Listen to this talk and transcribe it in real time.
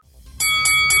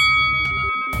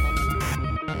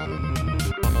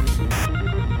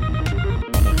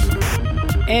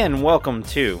And welcome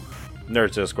to Nerds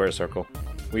of the Square Circle.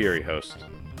 We are your hosts.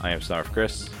 I am Snarf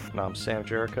Chris. And I'm Sam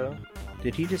Jericho.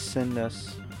 Did he just send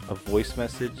us a voice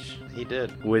message? He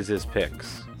did. With his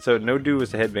picks. So no dude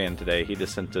was the headband today. He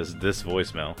just sent us this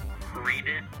voicemail. Read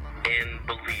it and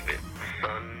believe it,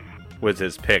 son. With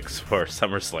his picks for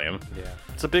SummerSlam. Yeah.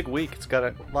 It's a big week. It's got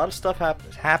a lot of stuff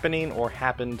happening or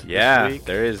happened this week.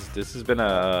 There is. This has been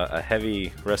a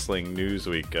heavy wrestling news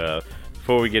week.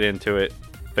 Before we get into it,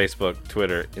 Facebook,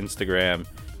 Twitter, Instagram,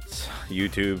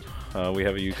 YouTube. We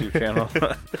have a YouTube channel.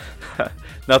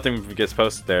 Nothing gets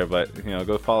posted there, but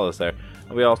go follow us there.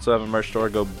 We also have a merch store.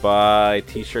 Go buy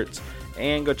t-shirts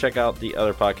and go check out the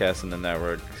other podcasts in the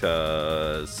network,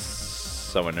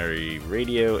 Summonery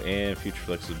Radio and Future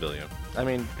Flexibility. I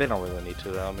mean, they don't really need to,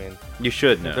 though. I mean, you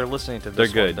should know. They're listening to this. They're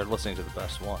good. They're listening to the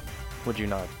best one. Would you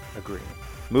not agree?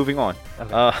 Moving on.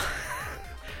 Okay.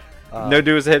 No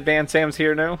do as a headband. Sam's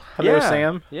here now. Hello,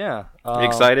 Sam. Yeah.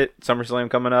 Excited? SummerSlam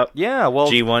coming up. Yeah. Well,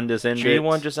 G1 just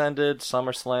ended.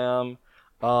 SummerSlam.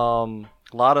 A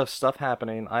lot of stuff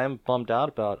happening. I am bummed out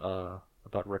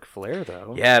about Ric Flair,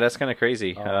 though. Yeah, that's kind of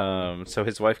crazy. So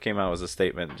his wife came out with a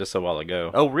statement just a while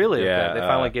ago. Oh, really? Yeah. Okay. They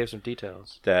finally gave some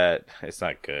details. That it's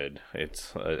not good.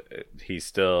 It's he's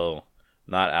still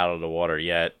not out of the water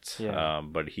yet. Yeah.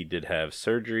 But he did have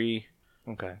surgery.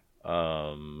 Okay.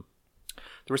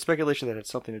 There was speculation that it had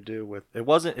something to do with it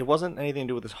wasn't anything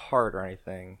to do with his heart or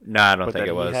anything. No, I don't think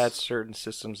it was. But he had certain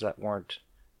systems that weren't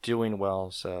doing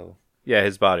well, so yeah,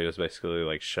 his body was basically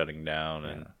like shutting down,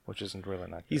 and which isn't really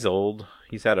not good. He's old.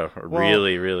 He's had a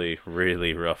really, really,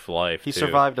 really rough life. He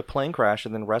survived a plane crash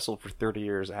and then wrestled for 30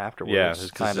 years afterwards. Yeah, this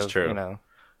is true.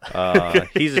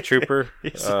 He's a trooper.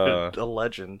 He's a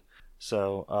legend.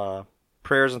 So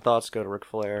prayers and thoughts go to Ric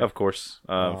Flair. Of course.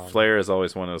 Flair is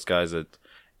always one of those guys that,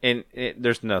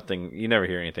 there's nothing, you never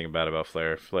hear anything about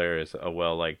Flair. Flair is a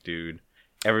well-liked dude.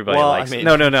 Everybody likes him.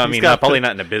 No. I mean, probably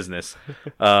not in the business.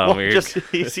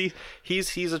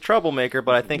 He's a troublemaker,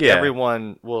 but I think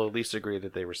everyone will at least agree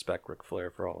that they respect Ric Flair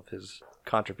for all of his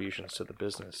contributions to the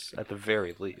business, at the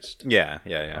very least. Yeah.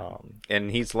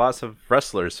 And he's lots of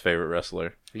wrestlers' favorite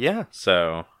wrestler. Yeah.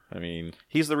 So, I mean,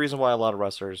 he's the reason why a lot of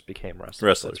wrestlers became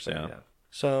wrestlers. Yeah.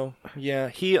 So, yeah,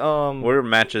 he what are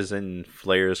matches in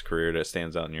Flair's career that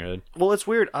stands out in your head? Well, it's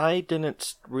weird. I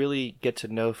didn't really get to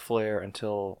know Flair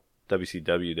until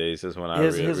WCW days is when I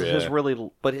his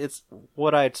really, but it's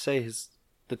what I'd say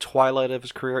the twilight of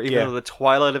his career. Even though the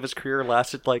twilight of his career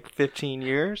lasted like 15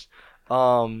 years.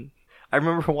 I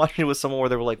remember watching it with someone where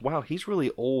they were like, "Wow, he's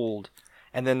really old,"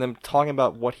 and then them talking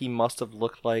about what he must have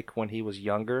looked like when he was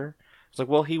younger. It's like,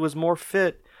 well, he was more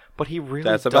fit. But he really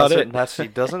he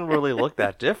doesn't really look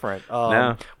that different.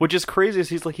 No. Which is crazy.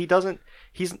 Is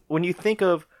when you think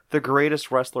of the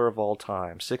greatest wrestler of all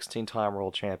time, 16-time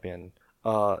world champion.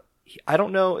 I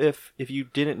don't know if you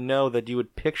didn't know that you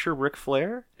would picture Ric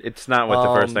Flair. It's not what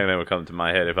the first thing that would come to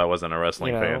my head if I wasn't a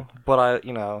wrestling fan. But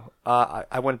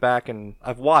I went back and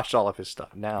I've watched all of his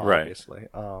stuff now. Right. Obviously.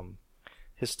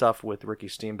 His stuff with Ricky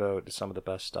Steamboat is some of the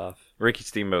best stuff. Ricky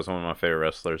Steamboat is one of my favorite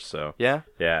wrestlers. So yeah.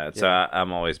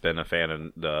 I'm always been a fan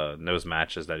of those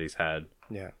matches that he's had.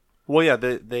 Yeah. Well, yeah.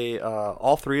 They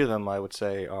all three of them, I would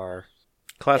say, are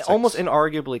classics. Almost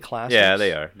inarguably classics. Yeah,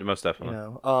 they are. Most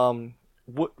definitely.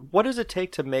 What does it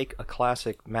take to make a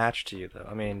classic match to you, though?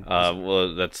 I mean,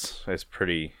 well, it's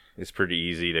pretty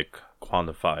easy to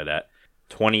quantify that.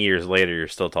 20 years later, you're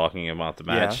still talking about the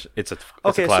match. Yeah. It's a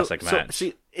classic match. So,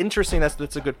 see, interesting.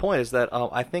 That's a good point. Is that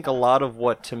I think a lot of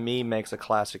what to me makes a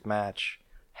classic match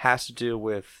has to do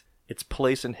with its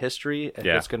place in history. And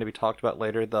it's going to be talked about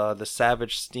later. The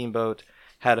Savage Steamboat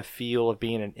had a feel of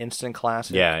being an instant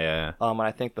classic. Yeah. And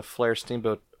I think the Flair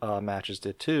Steamboat matches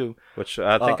did too. Which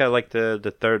I think I like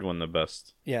the third one the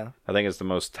best. Yeah. I think it's the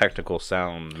most technical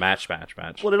sound match.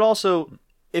 Well, it also,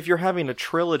 if you're having a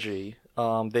trilogy,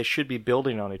 they should be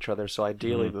building on each other. So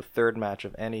ideally, the third match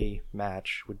of any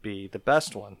match would be the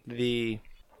best one. The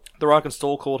Rock and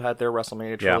Stone Cold had their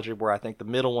WrestleMania trilogy, where I think the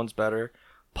middle one's better.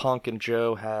 Punk and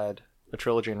Joe had a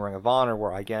trilogy in Ring of Honor,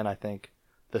 where again I think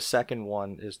the second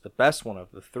one is the best one of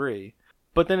the three.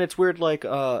 But then it's weird, like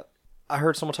I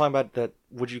heard someone talking about that.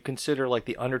 Would you consider like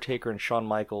the Undertaker and Shawn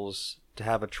Michaels to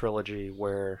have a trilogy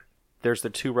where there's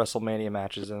the two WrestleMania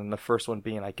matches, and the first one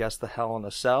being, I guess, the Hell in a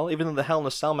Cell? Even though the Hell in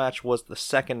a Cell match was the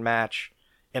second match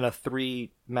in a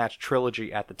 3-match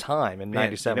trilogy at the time in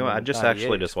 '97. You know, I just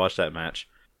actually just watched that match.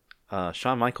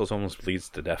 Shawn Michaels almost bleeds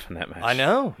to death in that match. I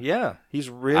know, yeah. He's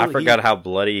really... I forgot how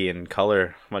bloody and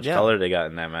much color they got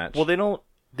in that match. Well, they don't...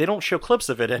 they don't show clips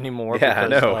of it anymore. Yeah,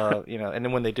 because, I know. and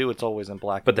then when they do, it's always in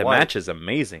black But and the white. match is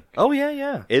amazing. Oh yeah,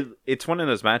 yeah. It's one of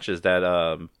those matches that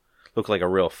look like a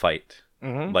real fight.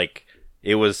 Mm-hmm. Like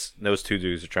it was those two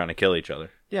dudes are trying to kill each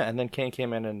other. Yeah, and then Kane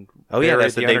came in and That's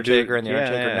buried the debut. Undertaker, and the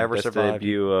Undertaker never that's survived. the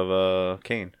debut of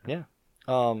Kane. Yeah.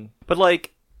 But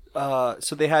like,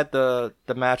 so they had the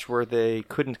match where they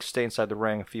couldn't stay inside the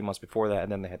ring a few months before that,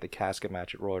 and then they had the casket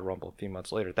match at Royal Rumble a few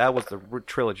months later. That was the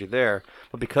trilogy there.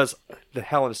 But because the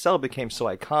Hell in a Cell became so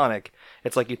iconic,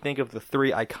 it's like you think of the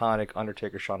three iconic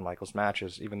Undertaker Shawn Michaels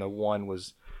matches, even though one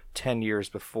was 10 years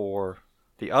before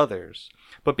the others.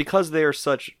 But because they are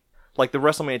such, like the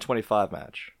WrestleMania 25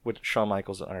 match with Shawn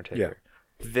Michaels and Undertaker.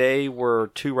 They were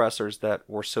two wrestlers that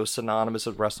were so synonymous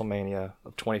with WrestleMania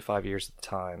of 25 years at the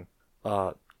time.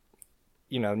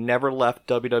 Never left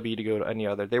WWE to go to any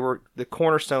other. They were the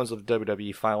cornerstones of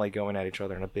WWE finally going at each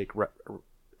other in a big,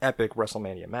 epic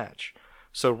WrestleMania match.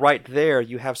 So right there,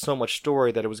 you have so much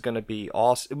story that it was going to be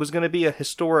awesome. It was going to be a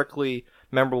historically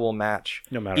memorable match,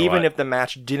 No matter even what. if the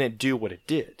match didn't do what it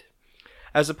did.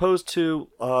 As opposed to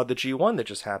the G1 that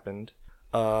just happened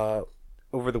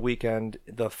over the weekend,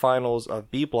 the finals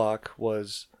of B Block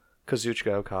was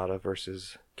Kazuchika Okada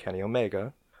versus Kenny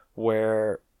Omega,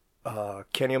 where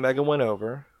Kenny Omega went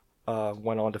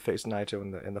on to face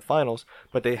Naito in the finals,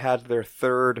 but they had their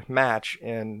third match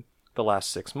in the last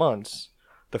 6 months.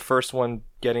 The first one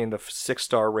getting the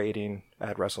 6-star rating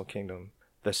at Wrestle Kingdom.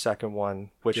 The second one,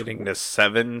 which Getting the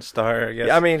 7-star, I guess.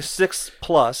 I mean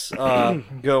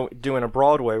 6+, doing a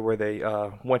Broadway where they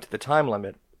went to the time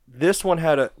limit. This one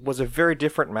was a very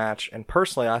different match, and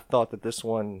personally, I thought that this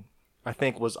one, I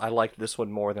liked this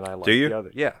one more than I liked Do you? the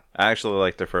other. Yeah, I actually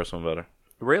like the first one better.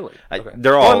 really. Okay.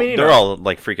 They're all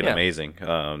like freaking Yeah. amazing.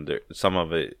 Some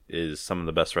of it is some of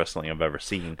the best wrestling I've ever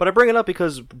seen. But I bring it up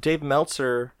because Dave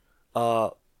Meltzer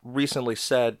recently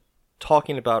said,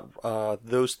 talking about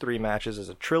those three matches as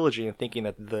a trilogy and thinking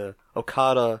that the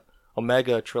Okada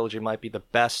Omega trilogy might be the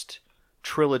best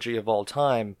trilogy of all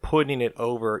time, putting it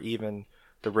over even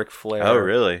the Ric Flair, Oh,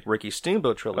 really? Ricky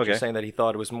Steamboat trilogy, Okay. saying that he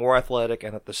thought it was more athletic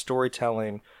and that the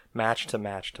storytelling match to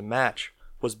match to match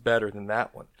was better than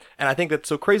that one. And I think that's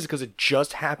so crazy because it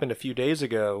just happened a few days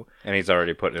ago. And he's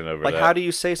already putting it over Like, that. how do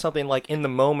you say something like in the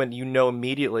moment,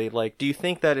 immediately? Like, do you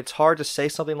think that it's hard to say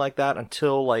something like that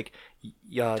until like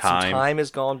some time has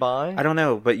gone by? I don't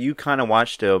know, but you kind of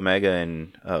watch the Omega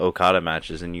and Okada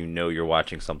matches, and you're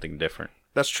watching something different.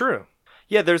 That's true.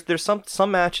 Yeah, there's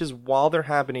some matches while they're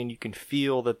happening, you can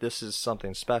feel that this is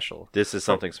something special. This is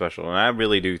something special, and I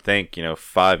really do think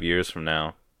 5 years from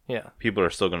now, Yeah. people are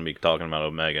still going to be talking about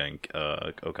Omega and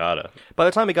Okada. By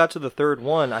the time we got to the third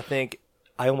one, I think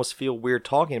I almost feel weird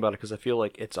talking about it because I feel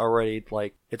like it's already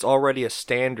a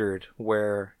standard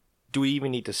where do we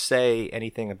even need to say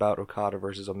anything about Okada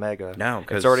versus Omega? No,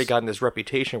 'cause- it's already gotten this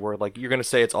reputation where like you're gonna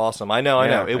say it's awesome. I know,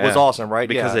 it was Yeah. awesome, right?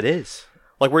 Because Yeah. it is.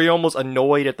 Like, were you almost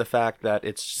annoyed at the fact that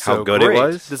it's so How good it great?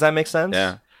 was? Does that make sense?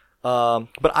 Yeah.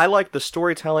 But I like the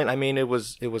storytelling. I mean, it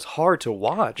was hard to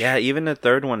watch. Yeah, even the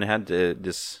third one had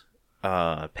this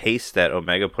pace that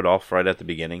Omega put off right at the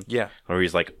beginning. Yeah. Where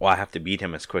he's like, well, I have to beat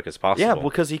him as quick as possible. Yeah,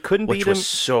 because he couldn't which beat him. was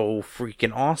so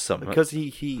freaking awesome. Because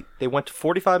they went to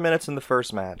 45 minutes in the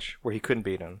first match where he couldn't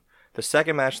beat him. The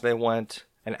second match they went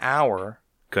an hour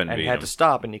Couldn't and beat had him. to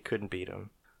stop and he couldn't beat him.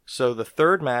 So the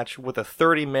third match with a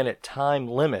 30-minute time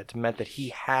limit meant that he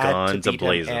had Guns to beat him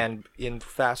a-blazing. and in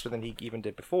faster than he even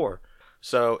did before.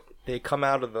 So they come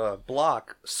out of the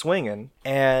block swinging,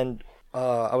 and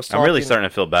I was talking. I'm really starting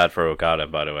to feel bad for Okada,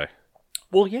 by the way.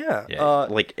 Well, yeah, Yeah,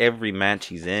 like every match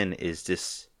he's in is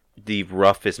just the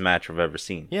roughest match I've ever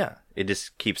seen. yeah. It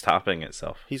just keeps topping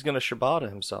itself. He's gonna Shibata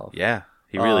himself. Yeah,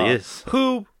 he really is.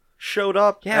 Who showed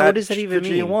up? Yeah, at what does that even the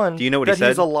mean? G1 Do you know what he that said?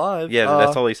 He's alive. Yeah,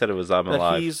 that's all he said. It was I'm That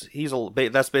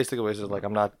alive. that's basically what he says. Like,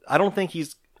 I'm not. I don't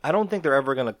think they're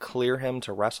ever gonna clear him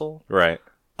to wrestle. Right.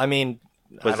 I mean,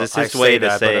 Was I this don't- his I way say to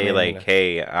that, but I say mean, like,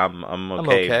 "Hey, I'm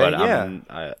okay, okay, but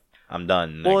yeah. I'm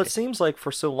done." Well, Like, it seems like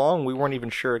for so long we weren't even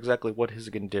sure exactly what his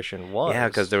condition was. yeah,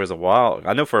 because there was a while.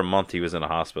 I know for a month he was in a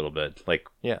hospital bed, like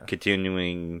Yeah.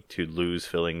 continuing to lose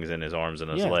fillings in his arms and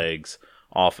his Yeah. legs,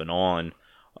 off and on.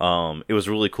 It was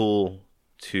really cool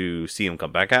to see him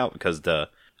come back out because they're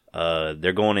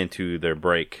going into their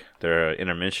break, their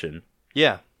intermission,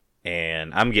 Yeah.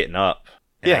 and I'm getting up.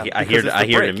 And Yeah, I because it's the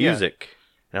hear break, the yeah. music,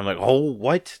 and I'm like, oh,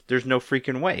 what? There's no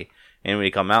freaking way. And when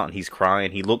he come out and he's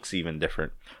crying, he looks even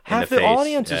different. in Half the face.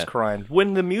 audience is Yeah. crying.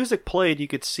 When the music played, you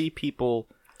could see people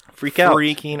out.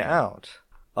 freaking out.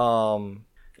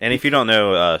 And if you don't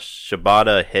know,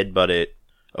 Shibata headbutted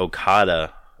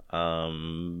Okada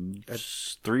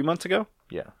 3 months ago.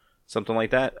 Yeah. something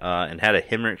like that, and had a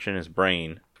hemorrhage in his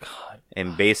brain,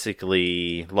 and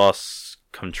basically lost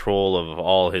control of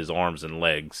all his arms and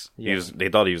legs. Yeah. They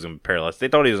thought he was going to be paralyzed. They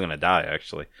thought he was going to die,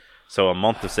 actually. So a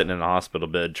month of sitting in the hospital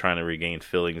bed trying to regain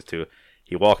feelings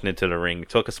he walked into the ring,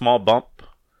 took a small bump,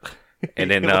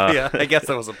 and then yeah, I guess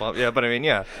that was a bump. Yeah, but I mean,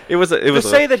 yeah, it was to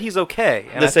say that he's okay,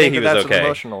 and to I say think he that was that's okay.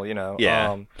 emotional, you know.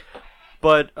 Yeah.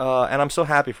 But and I'm so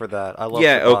happy for that. I love.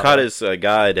 Yeah, Okada's a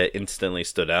guy that instantly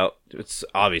stood out. It's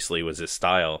obviously was his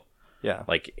style. Yeah.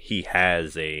 Like he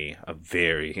has a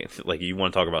very like you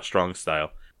want to talk about strong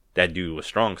style. That dude was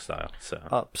strong style.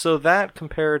 So that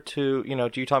compared to you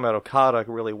talking about Okada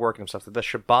really working himself. The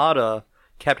Shibata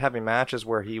kept having matches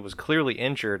where he was clearly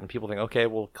injured, and people think, okay,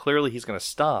 well clearly he's going to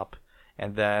stop.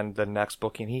 And then the next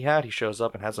booking he shows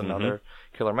up and has another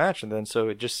killer match. And then so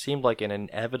it just seemed like an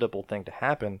inevitable thing to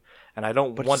happen. And I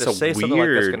don't want to say something like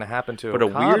that's going to happen to Okada.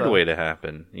 But a weird way to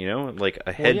happen, like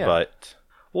a headbutt.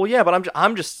 Well, yeah, but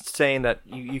I'm just saying that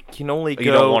you can only go...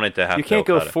 You don't want it to happen. You can't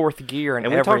to go Okada. fourth gear in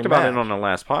every And we talked about match. it on the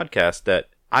last podcast that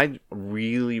I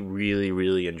really, really,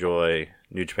 really enjoy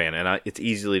New Japan. And it's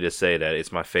easily to say that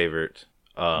it's my favorite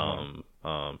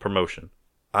promotion.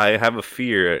 I have a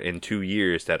fear in 2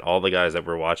 years that all the guys that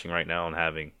we're watching right now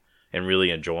and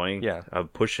really enjoying are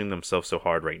pushing themselves so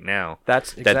hard right now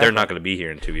that they're not going to be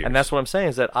here in 2 years. And that's what I'm saying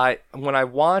is that when I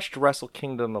watched Wrestle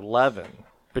Kingdom 11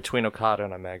 between Okada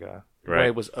and Omega, when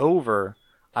it was over,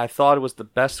 I thought it was the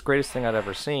greatest thing I'd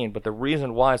ever seen. But the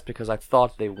reason why is because I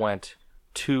thought they went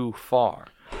too far.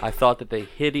 I thought that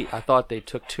I thought they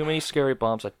took too many scary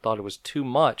bumps. I thought it was too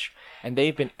much. And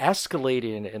they've been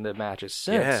escalating in the matches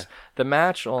since. Yeah. The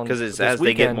match on because this as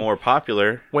weekend, they get more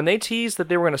popular. When they teased that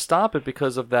they were going to stop it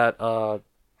because of that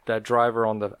driver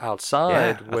on the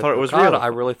outside I with thought it was Okada, real. I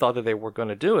really thought that they were going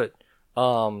to do it.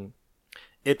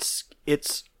 It's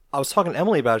I was talking to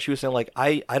Emily about it. She was saying like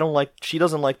I don't like. She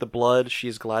doesn't like the blood.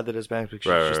 She's glad that it's banned because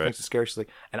she just thinks it's scary. She's like,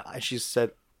 she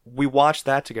said we watched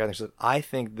that together. She said I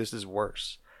think this is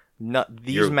worse.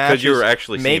 These matches you were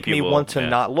actually make seeing me people, want to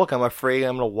not look. I'm afraid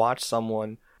I'm going to watch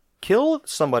someone kill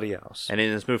somebody else. And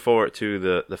then let's move forward to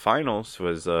the finals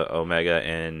was Omega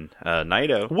and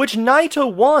Naito. Which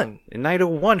Naito won. And Naito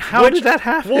won. How did that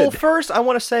happen? Well, first I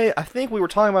want to say I think we were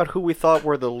talking about who we thought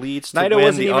were the leads to Naito win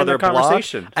wasn't the even in other the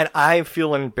conversation. block, and I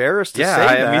feel embarrassed to say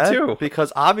that. Me too.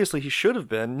 Because obviously he should have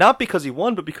been, not because he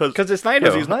won, but because it's Naito.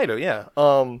 Because he's Naito, yeah.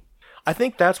 I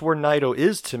think that's where Naito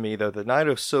is to me, though. That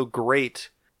Naito's so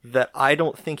great that I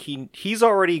don't think he's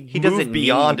already moved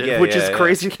beyond it, which is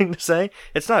crazy thing to say.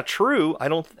 It's not true.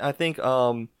 I think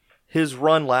his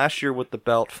run last year with the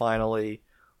belt finally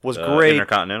was great.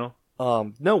 Intercontinental.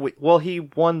 No, he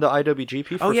won the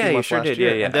IWGP for a few months sure last did.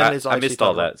 year. Yeah. And then I missed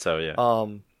all that, so yeah.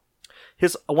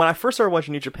 When I first started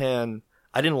watching New Japan,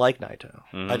 I didn't like Naito.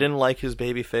 Mm-hmm. I didn't like his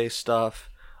babyface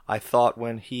stuff. I thought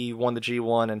when he won the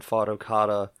G1 and fought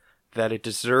Okada that it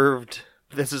deserved,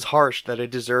 this is harsh, that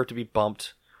it deserved to be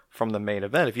bumped from the main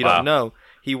event. If you don't know,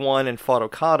 he won and fought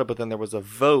Okada, but then there was a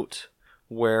vote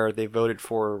where they voted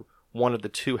for one of the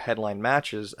two headline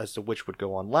matches as to which would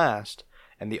go on last,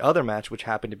 and the other match, which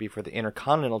happened to be for the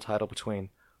Intercontinental title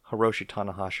between Hiroshi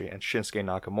Tanahashi and Shinsuke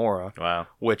Nakamura,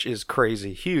 which is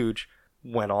crazy huge,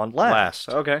 went on last.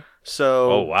 Okay.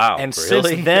 So, oh wow! And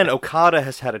really? Since then, Okada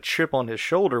has had a chip on his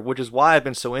shoulder, which is why I've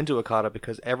been so into Okada,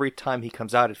 because every time he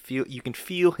comes out, you can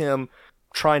feel him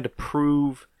trying to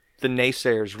prove the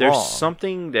naysayers wrong. There's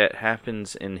something that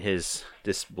happens in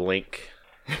this blank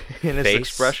in his face.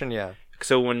 expression, yeah.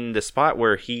 So when the spot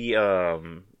where he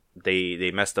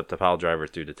they messed up the pile driver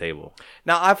through the table.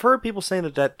 Now I've heard people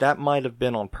saying that might have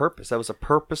been on purpose. That was a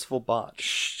purposeful botch.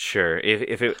 Sure.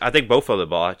 I think both of the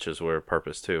botches were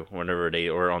purpose too. Whenever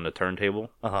they were on the turntable,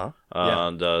 the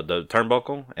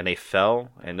turnbuckle, and they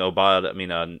fell, and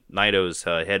Naito's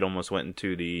head almost went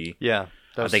into the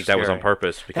I think that was on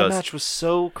purpose because that match was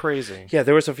so crazy. Yeah,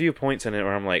 there was a few points in it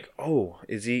where I'm like, oh,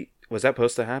 was that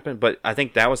supposed to happen? But I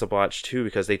think that was a botch too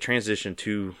because they transitioned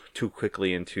too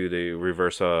quickly into the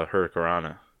reverse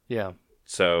Hurricanrana. Yeah.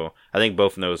 So I think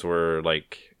both of those were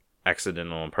like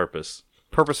accidental on purpose.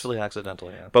 Purposefully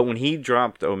accidental, yeah. But when he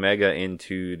dropped Omega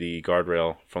into the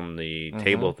guardrail from the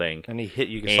table thing, and he hit,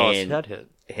 you saw his head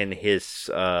hit, and his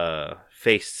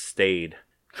face stayed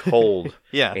cold.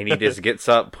 Yeah. And he just gets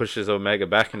up, pushes Omega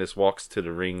back, and just walks to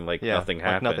the ring like nothing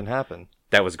happened. Nothing happened.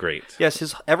 That was great.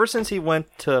 Yes, ever since he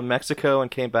went to Mexico and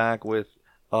came back with,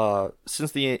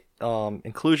 since the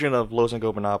inclusion of Los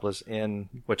Ingobernables in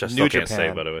which I New still Japan, can't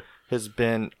say, by the way, has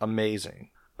been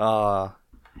amazing.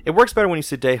 It works better when you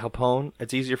say De Japón.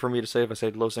 It's easier for me to say if I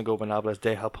say Los Ingobernables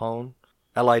De Japón.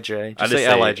 L-I-J. Just say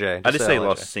L-I-J. I just say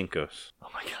Los Cincos. Oh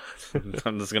my god.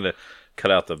 I'm just going to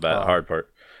cut out the hard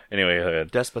part. Anyway, go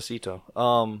ahead.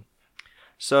 Despacito.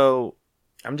 So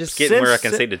I'm just getting where I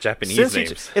can say the Japanese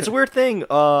names. It's a weird thing.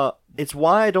 It's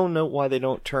why I don't know why they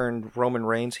don't turn Roman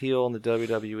Reigns heel in the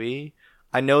WWE.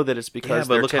 I know that it's because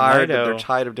they're tired. They're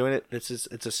tired of doing it.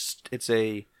 It's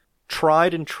a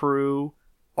tried and true,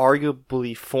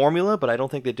 arguably formula, but I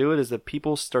don't think they do it. Is that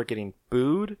people start getting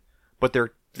booed, but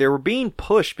they're being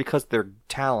pushed because they're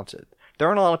talented. There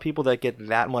aren't a lot of people that get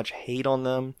that much hate on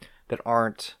them that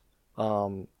aren't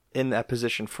in that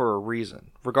position for a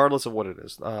reason, regardless of what it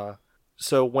is.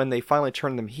 So when they finally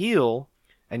turn them heel,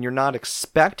 and you're not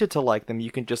expected to like them, you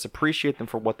can just appreciate them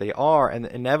for what they are, and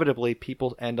inevitably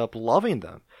people end up loving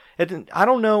them. And I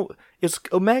don't know, is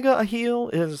Omega a heel?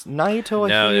 Is Naito a heel?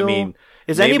 No, I mean,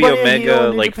 is maybe anybody a heel Omega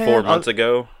in like Japan? 4 months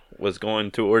ago was going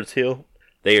towards heel.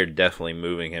 They are definitely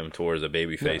moving him towards a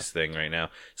babyface thing right now.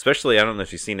 Especially, I don't know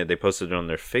if you've seen it, they posted it on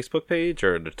their Facebook page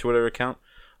or their Twitter account.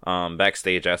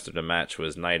 Backstage after the match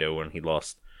was Naito when he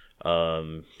lost.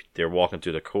 They're walking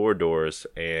through the corridors,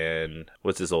 and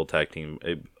what's his old tag team?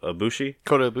 Ibushi?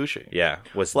 Kota Ibushi. Yeah,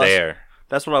 was there.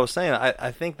 That's what I was saying.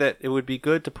 I think that it would be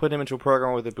good to put him into a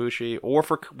program with Ibushi or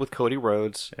with Cody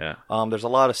Rhodes. Yeah. There's a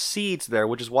lot of seeds there,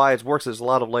 which is why it works. There's a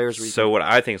lot of layers. What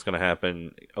I think is going to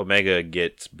happen, Omega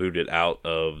gets booted out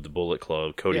of the Bullet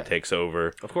Club. Cody takes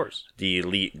over. Of course. The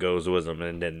Elite goes with them,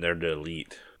 and then they're the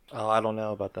Elite. Oh, I don't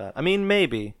know about that. I mean,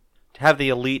 maybe. Have the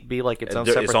Elite be like its own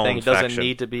separate thing. It doesn't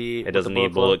need to be. It doesn't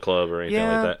need Bullet Club or anything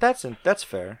like that. Yeah, that's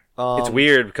fair. It's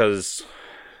weird because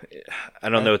I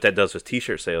don't know what that does with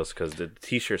T-shirt sales, because the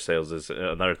T-shirt sales is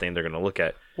another thing they're going to look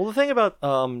at. Well, the thing about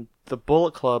the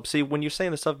Bullet Club, see, when you're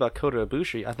saying the stuff about Kota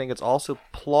Ibushi, I think it's also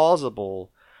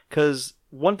plausible, because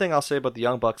one thing I'll say about the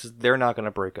Young Bucks is they're not going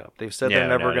to break up. They've said they're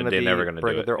never going to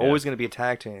break up. They're always going to be a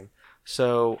tag team.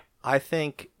 So I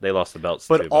think they lost the belts.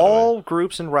 But too, all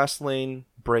groups in wrestling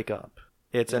break up.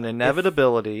 It's an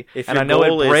inevitability. If and your I know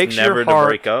goal it breaks is never your heart, to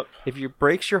break up, if it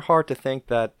breaks your heart to think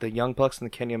that the Young Bucks and the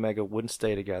Kenny Omega wouldn't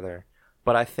stay together,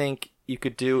 but I think you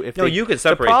could do you could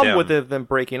separate them. The problem with them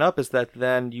breaking up is that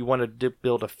then you want to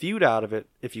build a feud out of it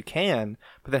if you can,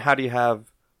 but then how do you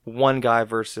have one guy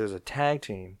versus a tag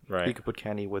team? Right. You could put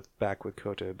Kenny back with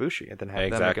Kota Ibushi and then have them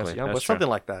exactly. against the Young That's Bucks, true. something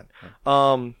like that.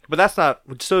 But that's not.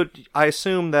 So I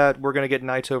assume that we're going to get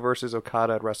Naito versus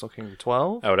Okada at Wrestle Kingdom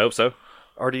 12. I would hope so.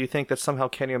 Or do you think that somehow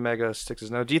Kenny Omega sticks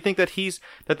his nose? Do you think that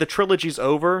that the trilogy's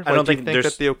over? I don't think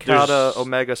that the Okada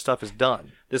Omega stuff is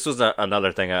done. This was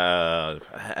another thing. I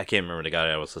can't remember the guy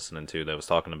I was listening to that was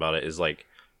talking about it. Is like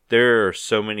there are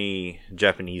so many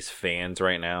Japanese fans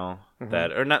right now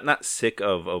that are not sick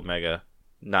of Omega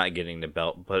not getting the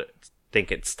belt, but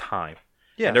think it's time.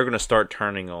 Yeah, and they're going to start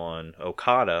turning on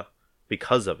Okada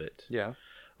because of it. Yeah.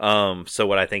 So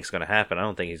what I think is going to happen? I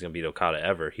don't think he's going to beat Okada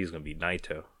ever. He's going to beat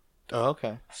Naito. Oh,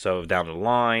 okay. So down the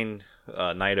line,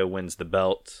 Naito wins the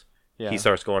belt. Yeah. He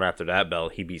starts going after that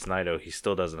belt. He beats Naito. He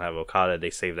still doesn't have Okada. They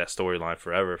save that storyline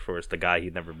forever for it's the guy he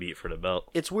never beat for the belt.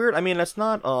 It's weird. I mean, it's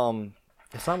not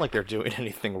like they're doing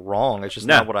anything wrong. It's just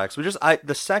not what I expected.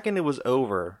 The second it was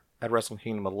over at Wrestle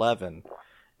Kingdom 11,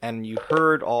 and you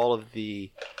heard all of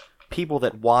the people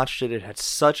that watched it, it had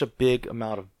such a big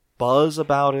amount of buzz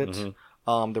about it.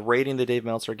 Mm-hmm. The rating that Dave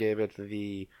Meltzer gave it,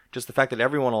 just the fact that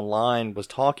everyone online was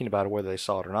talking about it, whether they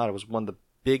saw it or not, it was one of the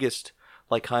biggest,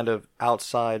 like, kind of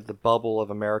outside the bubble of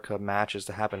America matches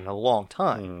to happen in a long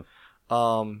time.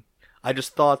 Mm-hmm. I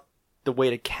just thought the way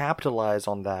to capitalize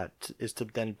on that is to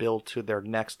then build to their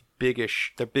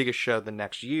biggest show the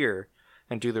next year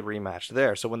and do the rematch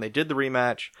there. So when they did the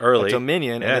rematch early at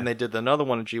Dominion, and then they did another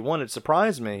one at G1, it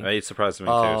surprised me. It surprised me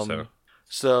too.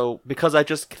 So, because I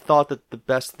just thought that the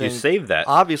best thing... You saved that.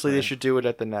 Obviously, they should do it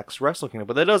at the next Wrestle Kingdom.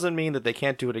 But that doesn't mean that they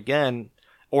can't do it again,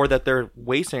 or that they're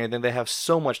wasting anything. They have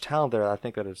so much talent there. I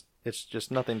think that it's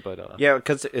just nothing but... Yeah,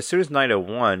 because as soon as Naito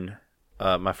won,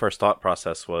 my first thought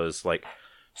process was, like,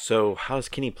 so how does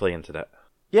Kenny play into that?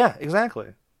 Yeah,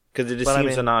 exactly. Because it just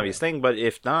seems an obvious thing. But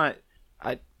if not,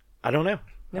 I don't know.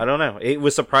 Yeah. I don't know. It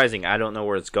was surprising. I don't know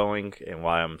where it's going and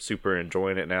why I'm super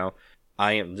enjoying it now.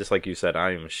 I am, just like you said,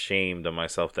 I am ashamed of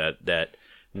myself that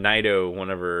Naito,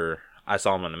 whenever I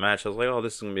saw him in the match, I was like, oh,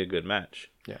 this is going to be a good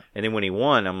match. Yeah. And then when he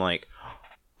won, I'm like,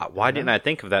 why didn't I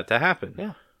think of that to happen?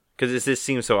 Yeah. Because it just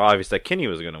seems so obvious that Kenny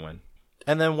was going to win.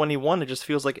 And then when he won, it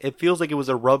feels like it was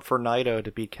a rub for Naito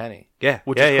to beat Kenny. Yeah.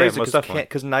 Which is crazy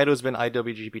because Naito's been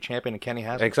IWGP champion and Kenny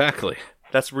hasn't. Exactly.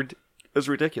 That's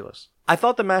ridiculous. I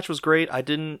thought the match was great.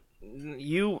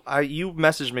 You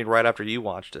messaged me right after you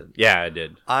watched it. Yeah, I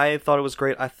did. I thought it was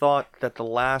great. I thought that the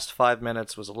last 5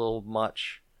 minutes was a little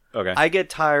much. Okay. I get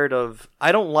tired of...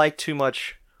 I don't like too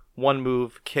much one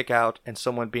move, kick out, and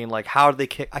someone being like, how did they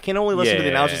kick... I can only listen to the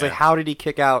announcers say, how did he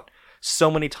kick out so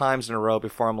many times in a row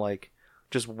before I'm like,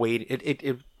 just wait.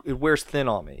 It wears thin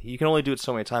on me. You can only do it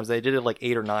so many times. They did it like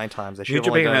 8 or 9 times. They should New have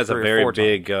only Japan done it has a 3 or very 4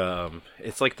 big. times.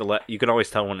 It's like you can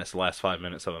always tell when it's the last 5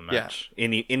 minutes of a match.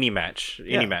 Any match,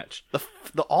 any match.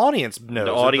 The audience knows.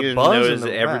 The it. audience buzz in knows.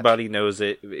 the Everybody match. knows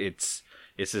it. It's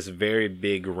this very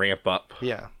big ramp up.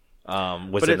 Yeah.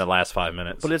 Within the last 5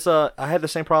 minutes. But it's I had the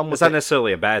same problem with it's not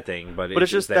necessarily a bad thing, but it's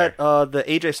just there. that the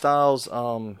AJ Styles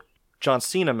John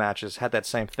Cena matches had that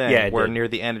same thing, Yeah, it where did. near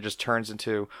the end it just turns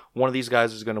into one of these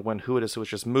guys is going to win. Who it is? So it's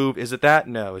just move. Is it that?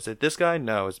 No. Is it this guy?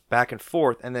 No. It's back and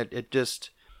forth, and then it gets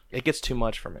too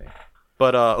much for me.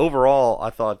 But overall,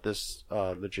 I thought the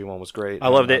G1 was great. I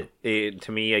loved it.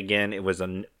 To me, again, it was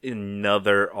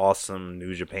another awesome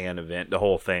New Japan event. The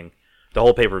whole thing, the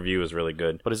whole pay-per-view was really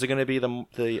good. But is it going to be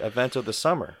the event of the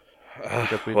summer?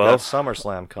 Because we've well, got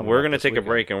SummerSlam coming. We're going to take a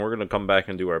break, and we're going to come back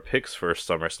and do our picks for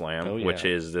SummerSlam, Oh, yeah. which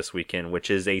is this weekend,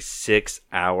 which is a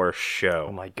 6-hour show.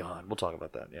 Oh my God, we'll talk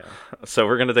about that. Yeah. So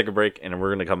we're going to take a break, and we're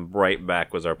going to come right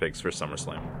back with our picks for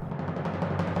SummerSlam.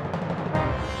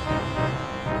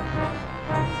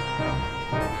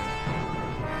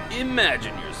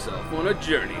 Imagine yourself on a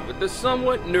journey with the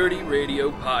Somewhat Nerdy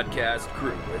Radio podcast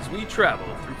crew as we travel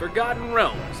through forgotten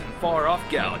realms and far-off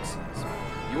galaxies.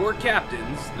 Your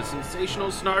captains, the sensational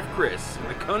Snarf Chris and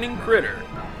the cunning Critter,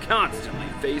 constantly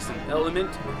face an element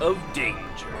of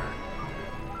danger.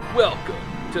 Welcome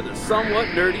to the Somewhat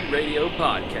Nerdy Radio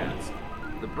podcast,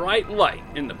 the bright light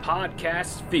in the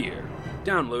podcast sphere.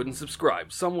 Download and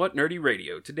subscribe Somewhat Nerdy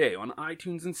Radio today on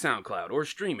iTunes and SoundCloud, or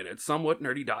stream it at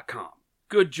somewhatnerdy.com.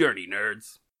 Good journey,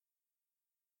 nerds.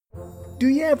 Do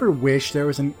you ever wish there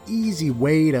was an easy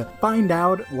way to find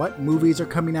out what movies are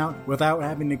coming out without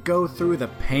having to go through the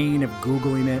pain of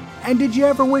Googling it? And did you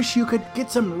ever wish you could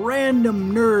get some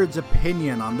random nerd's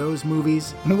opinion on those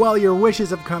movies? Well, your wishes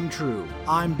have come true.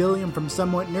 I'm Billiam from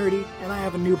Somewhat Nerdy, and I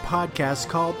have a new podcast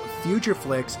called Future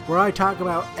Flicks, where I talk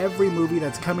about every movie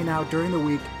that's coming out during the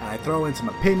week, and I throw in some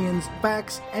opinions,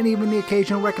 facts, and even the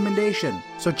occasional recommendation.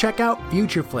 So check out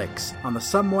Future Flicks on the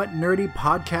Somewhat Nerdy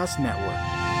Podcast Network.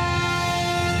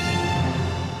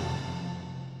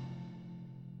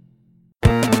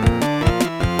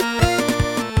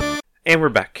 And we're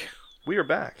back. We are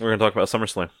back. We're going to talk about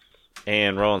SummerSlam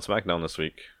and Raw and SmackDown this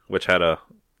week, which had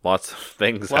lots of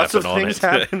things Lots happen of on things it.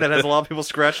 happen that has a lot of people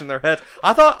scratching their heads.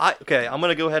 I'm going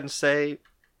to go ahead and say,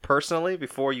 personally,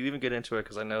 before you even get into it,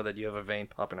 because I know that you have a vein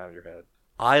popping out of your head,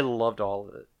 I loved all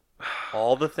of it.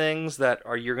 All the things that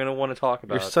you're going to want to talk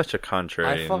about. You're such a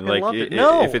contrarian. I fucking like, loved it.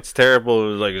 No. If it's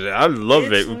terrible, like I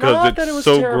love It's it not because that it it's was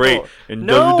so terrible. great and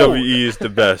No. WWE is the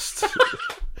best.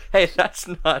 Hey, that's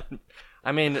not...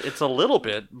 I mean, it's a little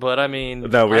bit, but I mean...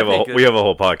 No, we I have think we have a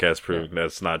whole podcast proving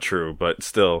that's not true, but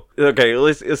still. Okay,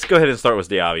 let's go ahead and start with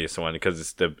the obvious one because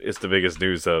it's the biggest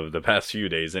news of the past few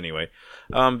days anyway.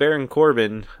 Baron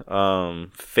Corbin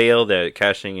failed at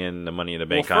cashing in the Money in the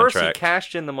Bank First contract. he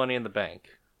cashed in the Money in the Bank,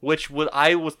 which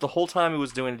was the whole time he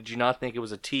was doing it. Did you not think it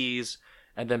was a tease?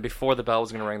 And then before the bell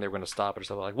was going to ring, they were going to stop it or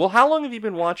something like. Well, how long have you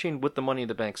been watching with the Money in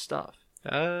the Bank stuff?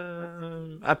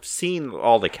 I've seen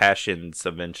all the cash-ins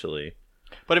eventually.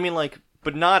 But I mean,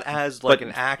 but not as like But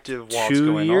an active while it's 2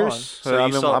 going years? on. So I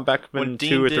you mean, saw I'm back when in Dean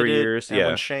 2 or did 3 it, years. and Yeah,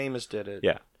 when Sheamus did it.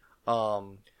 yeah.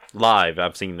 Live,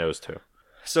 I've seen those two.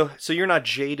 So you're not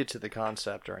jaded to the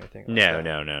concept or anything. Like that.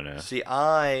 No. See,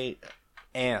 I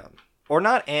am, or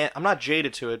not. I'm not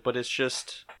jaded to it, but it's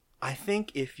just I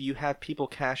think if you have people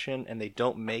cash in and they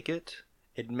don't make it,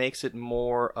 it makes it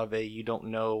more of a you don't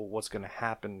know what's going to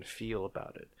happen feel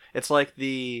about it. It's like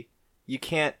you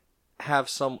can't have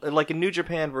some like in New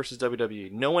Japan versus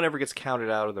WWE. No one ever gets counted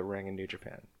out of the ring in New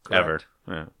Japan. Correct? Ever.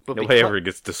 Yeah. But Nobody because- ever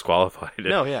gets disqualified.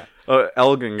 No, yeah.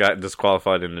 Elgin got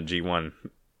disqualified in the G1,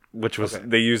 which was Okay.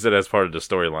 they used it as part of the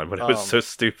storyline, but it was so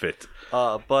stupid.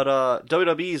 But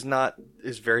WWE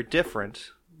is very different.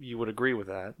 You would agree with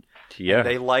that. Yeah.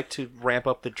 They like to ramp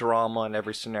up the drama in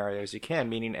every scenario as you can,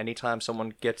 meaning anytime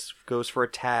someone goes for a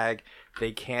tag,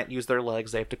 they can't use their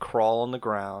legs, they have to crawl on the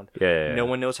ground. Yeah. No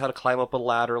one knows how to climb up a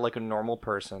ladder like a normal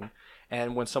person.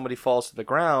 And when somebody falls to the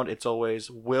ground, it's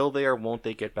always will they or won't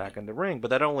they get back in the ring. But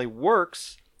that only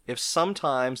works if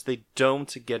sometimes they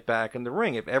don't get back in the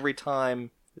ring. If every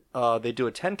time they do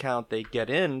a 10 count, they get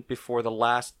in before the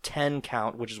last 10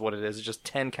 count, which is what it is. It's just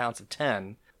 10 counts of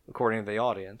 10, according to the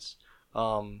audience.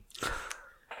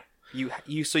 You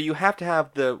have to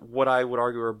have the what I would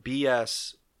argue are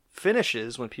BS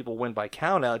finishes when people win by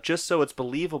count out, just so it's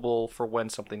believable for when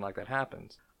something like that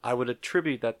happens. I would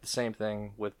attribute that the same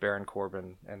thing with Baron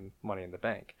Corbin and Money in the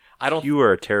Bank. I don't. You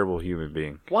are a terrible human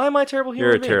being. Why am I a terrible human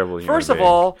You're a being? terrible human First being. of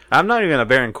all, I'm not even a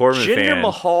Baron Corbin Jinder fan.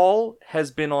 Mahal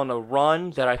has been on a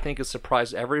run that I think has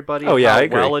surprised everybody. Oh, of yeah, how I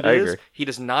agree. well it I is. agree. He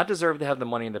does not deserve to have the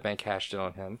Money in the Bank cashed in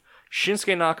on him.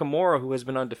 Shinsuke Nakamura, who has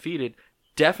been undefeated,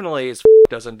 definitely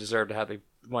doesn't deserve to have the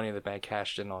Money in the Bank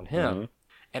cashed in on him. Mm-hmm.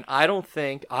 And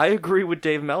I agree with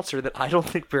Dave Meltzer that I don't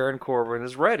think Baron Corbin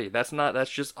is ready.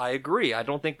 I agree. I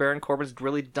don't think Baron Corbin's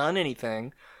really done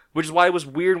anything, which is why it was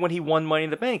weird when he won Money in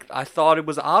the Bank. I thought it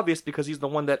was obvious because he's the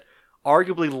one that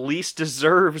arguably least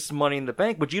deserves Money in the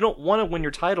Bank, but you don't want to win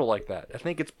your title like that. I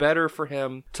think it's better for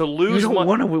him to lose. You don't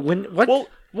want to win. What?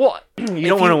 Well, you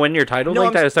don't want to win your title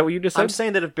like that? Is that what you just said? I'm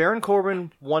saying that if Baron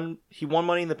Corbin won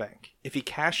Money in the Bank. If he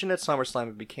cashed in at SummerSlam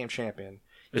and became champion,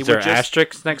 Is there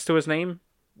asterisks next to his name?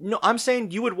 No, I'm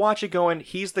saying you would watch it going,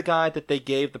 he's the guy that they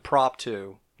gave the prop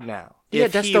to now. Yeah,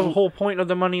 If that's he- the whole point of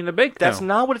the Money in the Bank. That's though.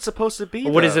 not what it's supposed to be.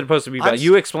 What is though. it supposed to be I'm about? s-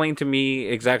 You explain to me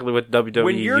exactly what WWE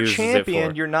when you're uses champion, it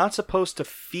for. you're not supposed to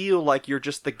feel like you're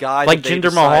just the guy Like that they Jinder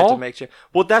decide Mahal? to make.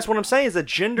 Well, that's what I'm saying is that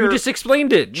Jinder. You just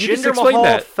explained it. You just Jinder explained Mahal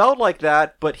that. felt like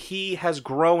that, but he has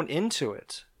grown into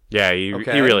it. Yeah, he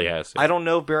Okay? really has. I don't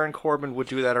know if Baron Corbin would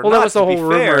do that or Well, not. that was the to be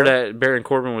whole fair. rumor that Baron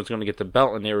Corbin was going to get the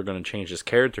belt and they were going to change his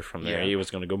character from there. Yeah. He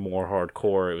was going to go more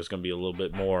hardcore. It was going to be a little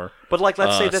bit more. But like,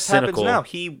 let's say this cynical. happens now.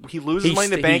 He loses Money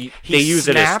in the Bank. they use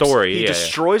it as snaps, story, He yeah,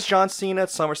 destroys John Cena at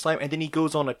SummerSlam, and then he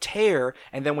goes on a tear.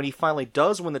 And then when he finally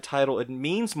does win the title, it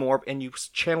means more. And you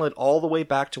channel it all the way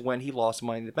back to when he lost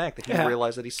Money in the Bank that he Yeah.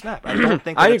 realized that he snapped. I don't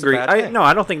think I that's agree. A bad thing. No,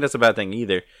 I don't think that's a bad thing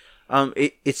either.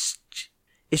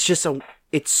 It's just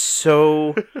it's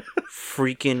so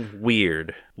freaking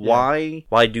weird. Yeah.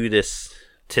 Why do this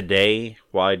today?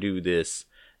 Why do this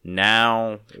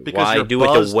now? Because Why you're do it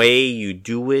buzzed. the way you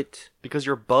do it? Because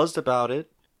you're buzzed about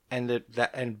it, and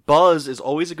and buzz is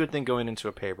always a good thing going into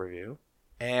a pay-per-view.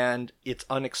 And it's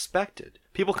unexpected.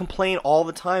 People complain all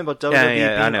the time about WWE Yeah,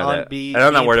 being I know that. being And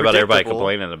I'm not worried about everybody predictable.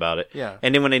 complaining about it. Yeah.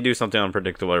 And then when they do something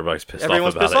unpredictable, everybody's pissed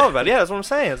Everyone's off about pissed it. off about it. Yeah, that's what I'm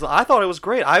saying. I thought it was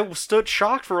great. I stood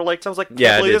shocked for like, I was like, can't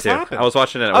Yeah, I believe did this too. happened. I was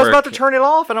watching it at I was work. about to turn it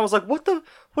off, and I was like,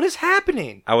 what is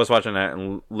happening? I was watching that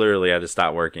and literally had to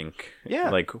stop working.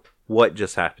 Yeah. Like, what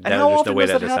just happened? And how There's often no way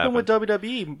does that just happen happened. with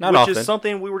WWE? Not which often. is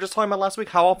something we were just talking about last week.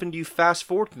 How often do you fast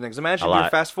forward through things? Imagine A you're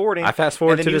lot. fast forwarding. I fast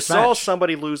forward and then to you this saw match.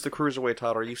 somebody lose the cruiserweight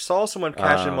title, or you saw someone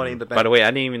cash in Money in the Bank. By the way, I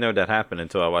didn't even know that happened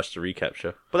until I watched the recap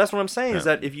show. But that's what I'm saying is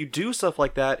that if you do stuff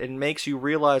like that, it makes you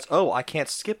realize, oh, I can't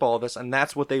skip all this, and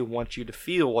that's what they want you to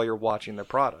feel while you're watching their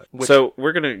product. Which, So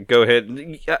we're gonna go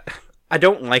ahead. I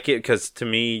don't like it because to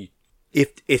me,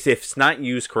 if it's not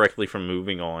used correctly from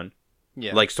moving on,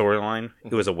 yeah. like storyline,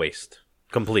 it was a waste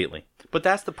completely. But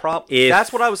that's the problem. If-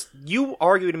 That's what you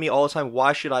argue to me all the time.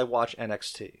 Why should I watch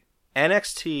NXT?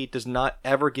 NXT does not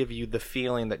ever give you the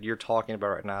feeling that you're talking about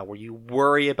right now, where you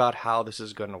worry about how this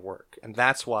is going to work. And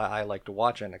that's why I like to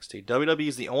watch NXT. WWE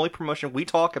is the only promotion we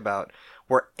talk about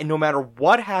where no matter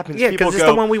what happens, Yeah, people 'cause it's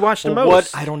go, the one we watch the "Well,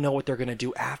 most." I don't know what they're going to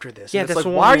do after this. Yeah, And it's that's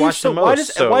like, the one why we are you watch the so? Why most,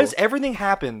 does so- why does everything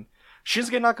happen?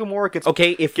 Shinsuke Nakamura gets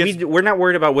Okay, if gets- we're not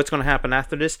worried about what's going to happen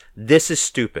after this, this is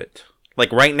stupid.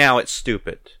 Like right now, it's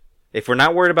stupid. If we're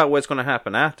not worried about what's going to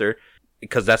happen after,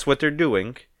 because that's what they're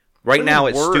doing. Right What do you now, mean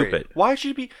it's worried? stupid. Why should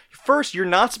you be? First, you're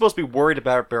not supposed to be worried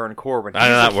about Baron Corbin. I'm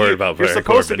not worried about You're Baron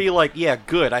supposed to Corbin. be like, yeah,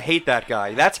 good. I hate that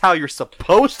guy. That's how you're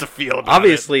supposed to feel. About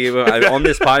Obviously, on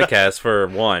this podcast, for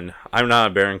one, I'm not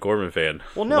a Baron Corbin fan.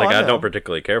 Well, no, like I I know. don't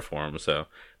particularly care for him. So,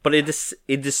 but it just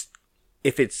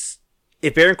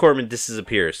if Baron Corbin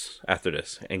disappears after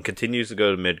this and continues to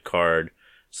go to mid card,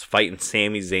 fighting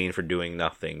Sami Zayn for doing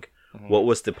nothing, what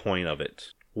was the point of it?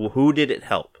 Who did it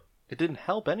help? It didn't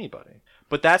help anybody.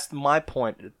 But that's my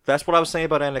point. That's what I was saying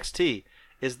about NXT.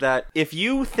 Is that if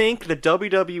you think the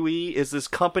WWE is this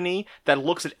company that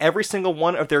looks at every single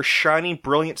one of their shining,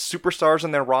 brilliant superstars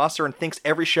on their roster and thinks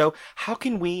every show, how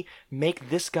can we make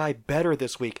this guy better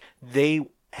this week? They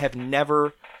have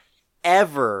never,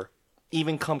 ever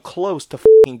even come close to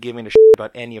f***ing giving a shit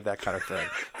about any of that kind of thing.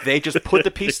 They just put the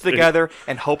pieces together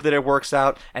and hope that it works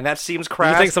out, and that seems You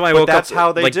crass, think somebody but woke that's up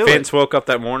how they like do Vince it. woke up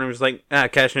that morning and was like,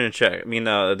 cash in a check. I mean,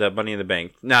 the Money in the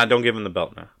Bank. Nah, don't give him the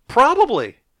belt now.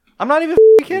 Probably. I'm not even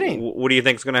kidding. What do you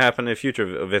think is going to happen in the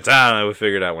future? Vince, I don't know. We'll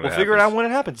figure it out when We'll it figure it happens. out when it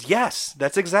happens. Yes,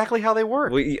 that's exactly how they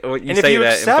work. You and if say you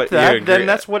that, accept but you that, agree- then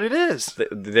that's what it is.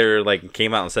 They're like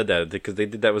came out and said that because they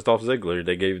did that with Dolph Ziggler.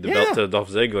 They gave the Yeah. belt to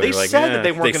Dolph Ziggler. They Like, said that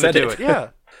they weren't going to do it. Yeah.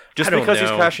 Just I don't because he's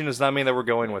know. cashing does not mean that we're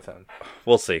going with him.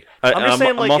 We'll see. I'm just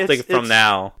saying, a like, month it's- from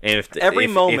now, and if every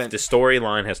if moment- the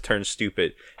storyline has turned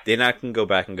stupid, then I can go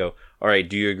back and go, All right,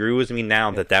 do you agree with me now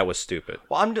that was stupid?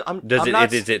 Well, I'm Does I'm it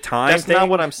not, is it time? That's thing? not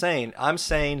what I'm saying. I'm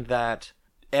saying that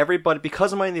everybody,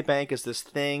 because Money in the Bank is this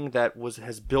thing that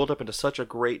has built up into such a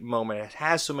great moment. It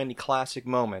has so many classic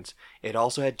moments. It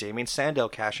also had Damien Sandow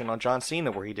cash in on John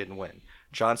Cena where he didn't win.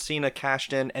 John Cena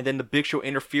cashed in, and then the Big Show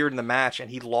interfered in the match, and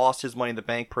he lost his Money in the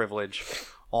Bank privilege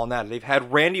on that. They've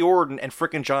had Randy Orton and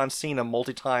frickin' John Cena,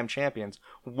 multi-time champions,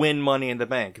 win Money in the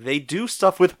Bank. They do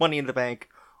stuff with Money in the Bank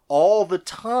all the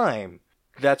time.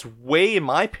 That's way, in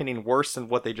my opinion, worse than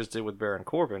what they just did with Baron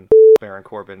Corbin. Baron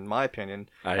Corbin, in my opinion,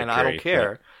 I don't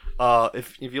care.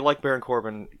 If you like Baron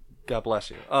Corbin, God bless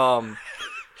you.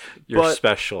 You're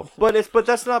special. But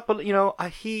that's not. But you know,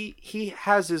 he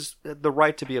has the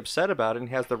right to be upset about it, and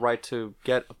he has the right to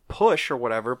get a push or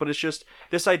whatever. But it's just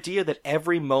this idea that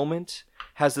every moment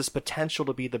has this potential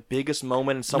to be the biggest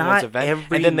moment in someone's event,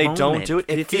 and then they don't do it.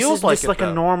 It feels like just like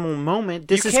a normal moment.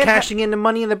 This is can't cashing in the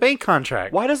Money in the Bank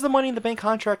contract. Why does the Money in the Bank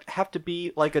contract have to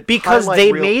be like a Because highlight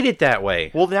they reel? made it that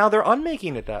way. Well, now they're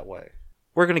unmaking it that way.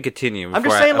 We're gonna continue. I'm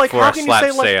just saying, like, how can you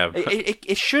say, like, Sam.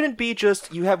 it shouldn't be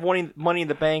just you have Money in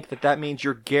the Bank that means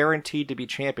you're guaranteed to be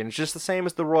champion. It's just the same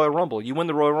as the Royal Rumble. You win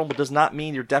the Royal Rumble does not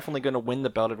mean you're definitely going to win the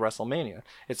belt at WrestleMania.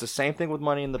 It's the same thing with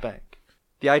Money in the Bank.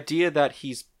 The idea that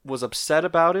was upset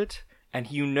about it, and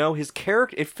you know his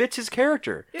character, it fits his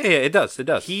character. Yeah, it does. It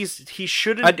does. He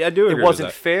shouldn't. I do agree It wasn't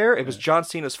with that. fair. It was John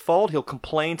Cena's fault. He'll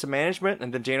complain to management,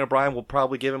 and then Daniel Bryan will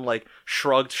probably give him like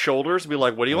shrugged shoulders and be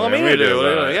like, "What do you want me to do?"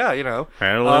 Yeah, you know,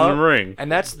 Handle in the ring.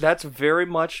 And that's very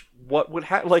much what would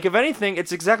happen. Like, if anything,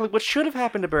 it's exactly what should have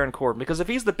happened to Baron Corbin. Because if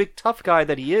he's the big tough guy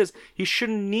that he is, he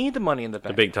shouldn't need the Money in the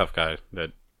Bank. The big tough guy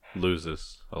that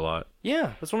loses a lot.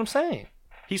 Yeah, that's what I'm saying.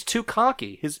 He's too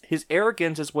cocky. His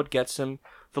arrogance is what gets him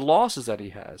the losses that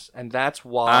he has, and that's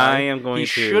why he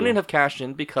shouldn't have cashed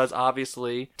in, because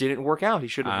obviously didn't work out. He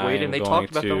should have waited. And they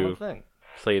talked about the whole thing.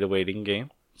 Play the waiting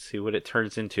game, see what it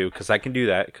turns into, because I can do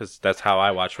that, because that's how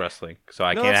I watch wrestling. So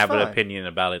I can't have an opinion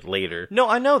about it later. No,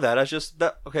 I know that. I just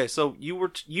that okay. So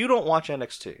you don't watch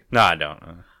NXT. No, I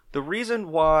don't. The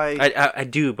reason why I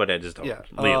do, but I just don't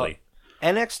lately.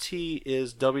 NXT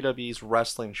is WWE's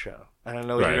wrestling show, and I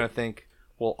know you're going to think,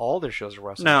 well, all their shows are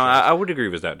wrestling. No, shows. I would agree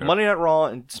with that. Monday Night Raw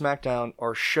and SmackDown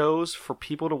are shows for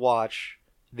people to watch.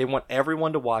 They want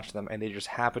everyone to watch them, and they just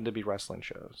happen to be wrestling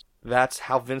shows. That's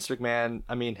how Vince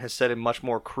McMahon, has said it much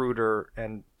more cruder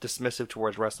and dismissive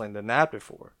towards wrestling than that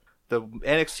before. The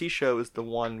NXT show is the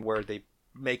one where they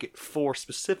make it for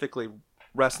specifically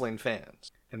wrestling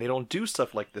fans, and they don't do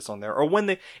stuff like this on there. Or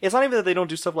it's not even that they don't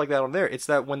do stuff like that on there. It's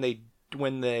that when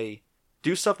they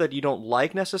do stuff that you don't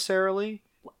like necessarily.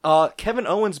 Kevin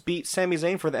Owens beat Sami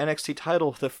Zayn for the NXT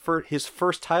title, his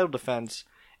first title defense,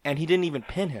 and he didn't even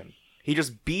pin him. He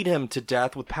just beat him to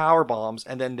death with power bombs,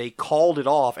 and then they called it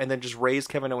off, and then just raised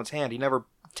Kevin Owens' hand. He never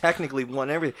technically won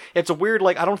everything. It's a weird,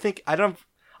 I don't think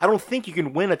you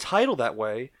can win a title that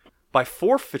way by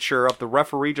forfeiture of the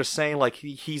referee just saying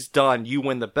he's done, you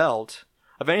win the belt.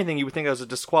 If anything, you would think it was a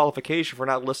disqualification for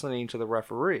not listening to the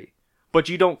referee. But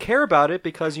you don't care about it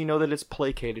because you know that it's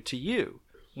placated to you.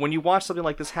 When you watch something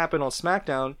like this happen on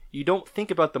SmackDown, you don't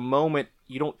think about the moment.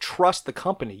 You don't trust the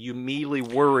company. You immediately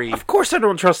worry. Of course I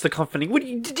don't trust the company.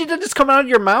 Did that just come out of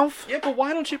your mouth? Yeah, but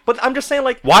why don't you? But I'm just saying,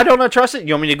 why don't I trust it?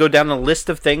 You want me to go down the list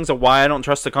of things of why I don't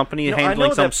trust the company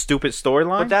handling some stupid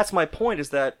storyline? But that's my point, is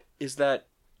that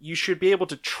you should be able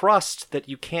to trust that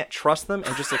you can't trust them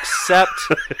and just accept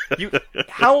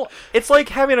it's like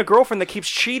having a girlfriend that keeps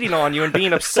cheating on you and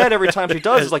being upset every time she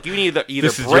does. It's like you need to either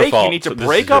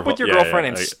break up with your girlfriend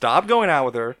and stop going out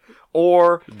with her,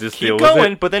 or just keep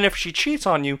going. But then if she cheats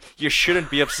on you, you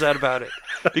shouldn't be upset about it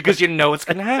because you know it's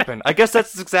going to happen. I guess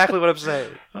that's exactly what I'm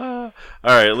saying. All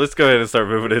right, let's go ahead and start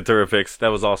moving into our picks. That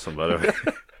was awesome, by the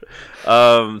way.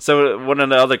 So one of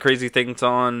the other crazy things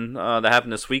on that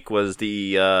happened this week was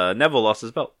the Neville lost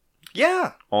his belt.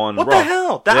 Yeah. On what Raw. The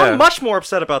hell? I'm much more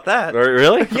upset about that.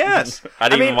 Really? Yes. I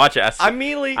didn't even watch it.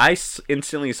 I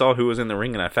instantly saw who was in the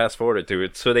ring and I fast forwarded to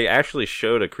it. So they actually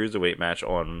showed a cruiserweight match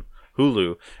on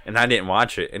Hulu, and I didn't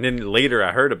watch it. And then later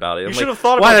I heard about it. You should have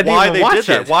thought about why they did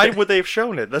that. Why would they have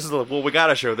shown it? We got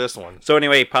to show this one. So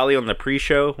anyway, probably on the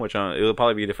pre-show, which it'll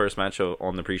probably be the first match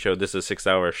on the pre-show. This is a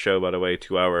 6-hour show, by the way,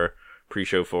 2-hour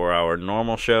pre-show, 4-hour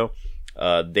normal show.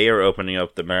 They are opening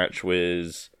up the match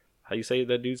with, how do you say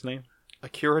that dude's name?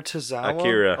 Akira Tozawa.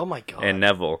 Akira. Oh my god. And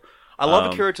Neville. I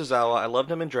love Akira Tozawa. I loved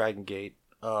him in Dragon Gate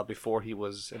before he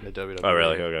was in the WWE. Oh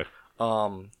really?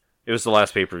 Okay. It was the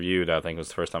last pay-per-view that I think was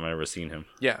the first time I ever seen him.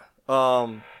 Yeah.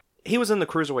 He was in the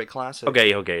Cruiserweight Classic.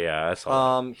 Okay, yeah, I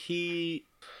saw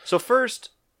So first,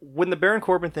 when the Baron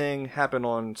Corbin thing happened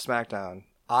on SmackDown,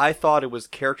 I thought it was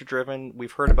character driven.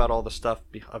 We've heard about all the stuff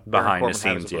behind the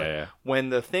scenes. Yeah. When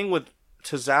the thing with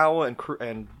Tozawa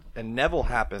and Neville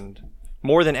happened,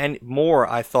 more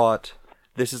I thought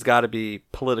this has got to be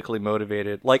politically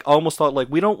motivated. Like almost thought like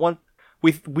we don't want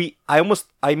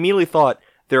I immediately thought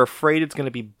they're afraid it's going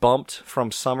to be bumped from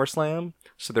SummerSlam,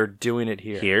 so they're doing it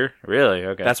here. Here? Really?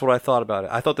 Okay. That's what I thought about it.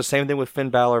 I thought the same thing with Finn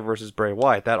Balor versus Bray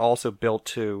Wyatt. That also built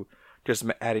to just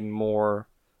adding more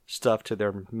stuff to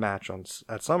their match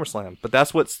at SummerSlam. But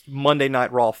that's what Monday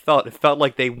Night Raw felt. It felt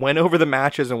like they went over the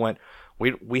matches and went,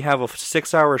 we have a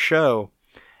 6-hour show,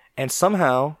 and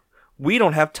somehow we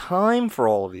don't have time for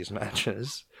all of these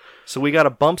matches. So we got to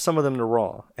bump some of them to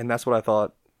Raw. And that's what I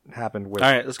thought happened with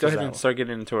All right, let's go ahead and start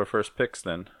getting into our first picks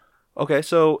then. Okay,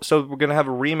 so we're going to have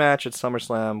a rematch at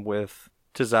SummerSlam with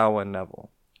Tozawa and Neville.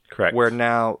 Correct. Where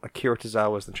now Akira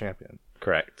Tozawa is the champion.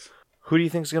 Correct. Who do you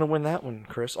think is going to win that one,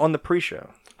 Chris? On the pre-show.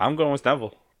 I'm going with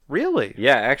Neville. Really?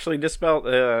 Yeah, actually, this belt,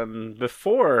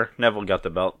 before Neville got the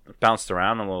belt, bounced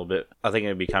around a little bit. I think it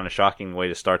would be kind of shocking way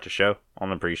to start the show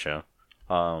on the pre-show.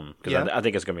 Because I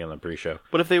think it's going to be on the pre-show.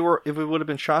 But if it would have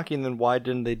been shocking, then why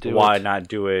didn't they do it? Why not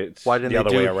do it Why didn't the they other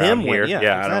do way around him here? win? Yeah,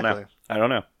 exactly. I don't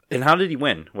know. And how did he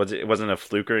win? It wasn't a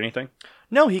fluke or anything?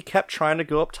 No, he kept trying to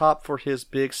go up top for his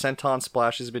big senton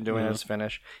splash he's been doing at his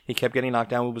finish. He kept getting knocked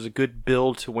down. It was a good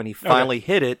build to when he finally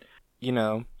hit it. You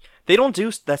know, they don't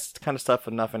do that kind of stuff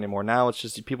enough anymore. Now it's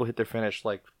just people hit their finish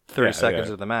like 30 seconds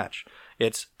of the match.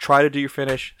 It's try to do your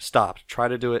finish, stop. Try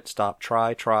to do it, stop.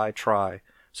 Try.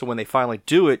 So when they finally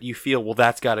do it, you feel, well,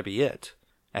 that's got to be it.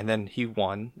 And then he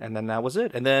won, and then that was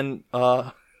it. And then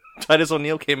Titus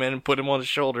O'Neil came in and put him on his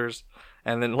shoulders,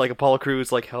 and then like Apollo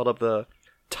Crews like held up the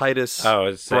Titus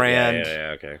brand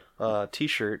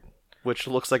T-shirt, which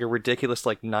looks like a ridiculous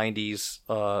like 90s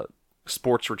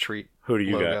sports retreat. Who do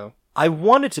you logo. got? I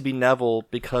want it to be Neville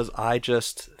because I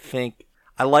just think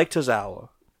I like Tozawa,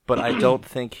 but I don't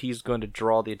think he's going to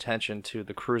draw the attention to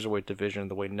the cruiserweight division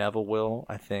the way Neville will.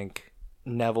 I think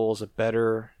Neville is a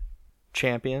better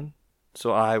champion,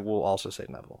 so I will also say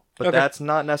Neville. But that's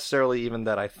not necessarily even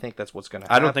that I think that's what's going to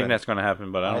happen. I don't think that's going to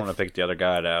happen, but I don't want to pick the other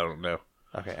guy. I don't know.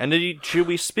 Okay, and should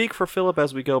we speak for Philip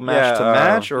as we go match to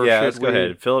match? Or let's go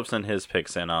ahead. Philip sent his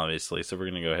picks in, obviously, so we're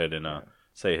going to go ahead and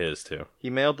say his too. He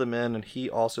mailed them in, and he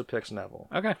also picks Neville.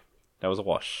 Okay, that was a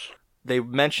wash. They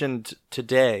mentioned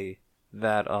today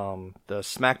that the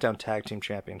SmackDown Tag Team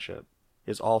Championship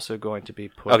is also going to be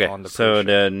put on the pre-show. So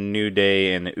the New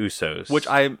Day and the Usos, which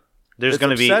it's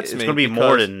going to be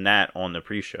more than that on the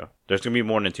pre-show. There's going to be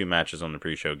more than 2 matches on the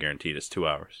pre-show, guaranteed. It's 2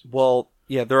 hours. Well,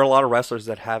 yeah, there are a lot of wrestlers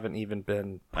that haven't even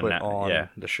been put on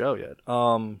the show yet.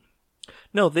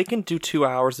 No, they can do 2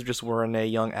 hours of just Renee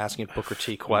Young asking Booker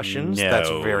T questions. That's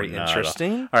very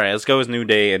interesting. All right, let's go with New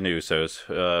Day and the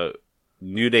Usos.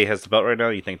 New Day has the belt right now.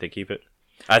 You think they keep it?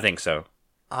 I think so.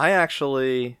 I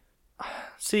actually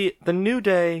see the New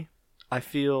Day. I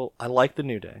like the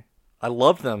New Day. I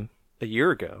loved them a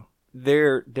year ago.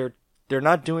 They're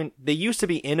not doing. They used to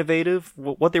be innovative.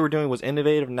 What they were doing was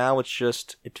innovative. Now it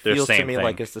feels to me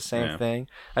like it's the same thing.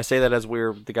 I say that as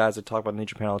we're the guys that talk about New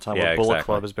Japan all the time. Where Bullet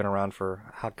Club has been around for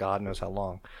God knows how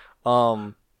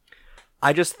long.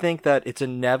 I just think that it's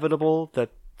inevitable that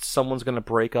someone's going to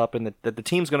break up and that the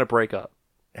team's going to break up.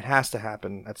 It has to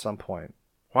happen at some point.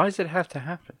 Why does it have to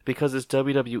happen? Because it's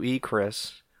WWE,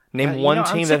 Chris. Name one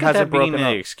team that hasn't broken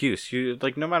up. Excuse you,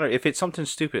 like no matter if it's something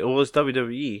stupid. Well, it's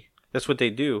WWE. That's what they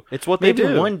do. It's what they do.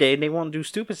 Maybe one day they won't do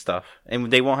stupid stuff, and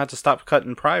they won't have to stop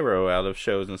cutting pyro out of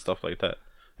shows and stuff like that,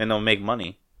 and they'll make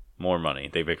money, more money.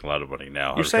 They make a lot of money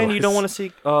now. You're saying you don't want to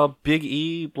see Big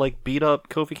E like beat up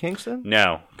Kofi Kingston?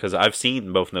 No, because I've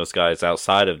seen both of those guys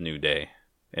outside of New Day,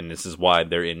 and this is why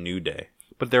they're in New Day.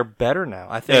 But they're better now.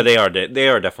 I think. Yeah, they are. They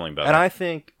are definitely better. And I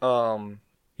think.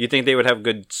 You think they would have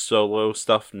good solo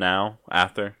stuff now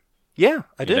after? Yeah,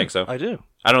 I do. You think so? I do.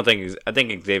 I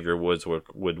think Xavier Woods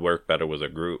would work better with a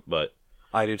group, but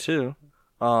I do too.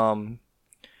 And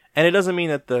it doesn't mean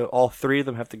that all 3 of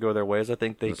them have to go their ways. I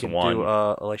think they can do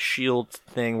a Shield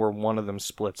thing where one of them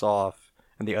splits off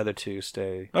and the other 2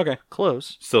 stay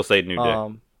close. Still say New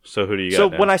Day. So who do you got? So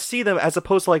now? when I see them, as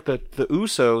opposed to like the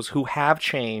Usos, who have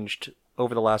changed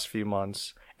over the last few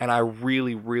months, and I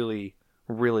really, really,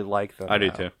 really like them. I do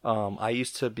too. I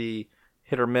used to be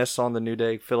hit or miss on the New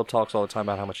Day. Philip talks all the time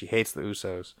about how much he hates the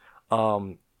Usos.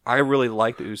 I really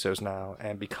like the Usos now,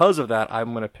 and because of that,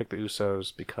 I'm going to pick the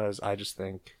Usos because I just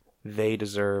think they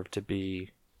deserve to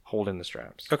be holding the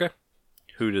straps. Okay.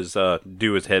 Who does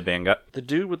dude with headband got? The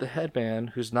dude with the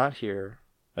headband, who's not here,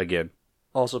 again,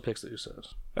 also picks the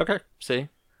Usos. Okay. See?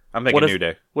 I'm making New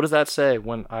Day. What does that say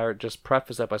when I just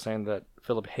preface that by saying that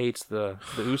Philip hates the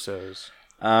Usos?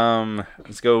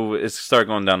 Let's start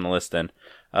going down the list then.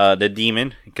 The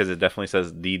Demon, because it definitely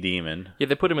says the Demon. Yeah,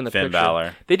 they put him in the Finn picture.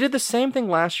 Balor. They did the same thing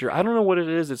last year. I don't know what it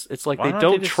is. It's like Why they don't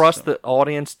don't they just- trust the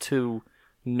audience to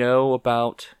know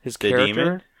about his The character.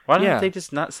 Demon? Why don't Yeah. they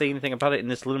just not say anything about it and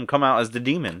just let him come out as the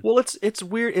Demon? Well, it's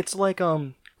weird. It's like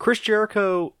Chris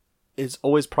Jericho is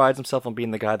always prides himself on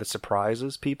being the guy that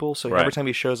surprises people. So Right. every time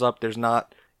he shows up, there's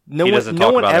not no He one doesn't no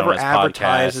talk one about it on ever his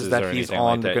advertises podcasts that or he's anything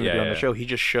like on that. going to be Yeah, on the yeah. show. He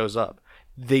just shows up.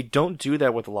 They don't do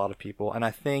that with a lot of people, and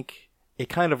I think it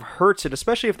kind of hurts it,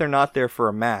 especially if they're not there for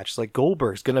a match. It's like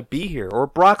Goldberg's going to be here or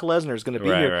Brock Lesnar's going to be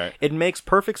Right, here. right. It makes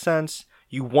perfect sense.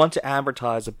 You want to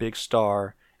advertise a big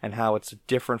star and how it's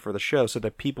different for the show so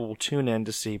that people will tune in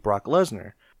to see Brock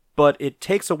Lesnar. But it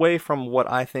takes away from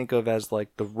what I think of as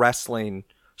like the wrestling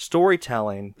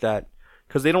storytelling, that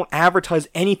because they don't advertise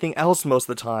anything else most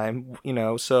of the time,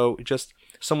 so just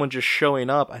someone just showing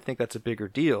up, I think that's a bigger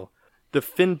deal. The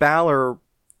Finn Balor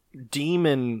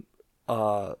demon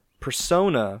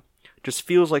persona just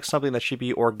feels like something that should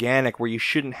be organic, where you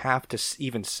shouldn't have to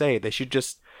even say. They should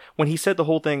just, when he said the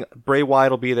whole thing, Bray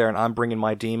Wyatt will be there and I'm bringing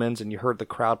my demons, and you heard the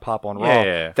crowd pop on Raw,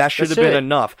 Yeah. that should That's have been it.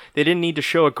 enough. They didn't need to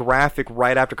show a graphic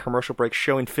right after commercial break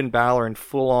showing Finn Balor in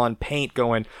full-on paint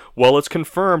going, well, it's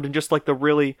confirmed, and just like the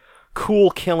really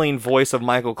cool killing voice of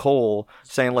Michael Cole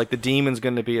saying like the demon's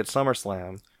going to be at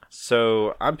SummerSlam.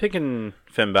 So I'm picking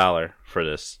Finn Balor for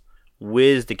this.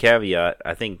 With the caveat,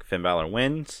 I think Finn Balor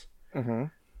wins. Mm-hmm.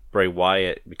 Bray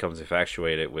Wyatt becomes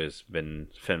infatuated with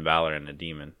Finn Balor and the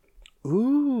Demon.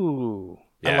 Ooh,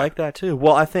 I Yeah. like that too.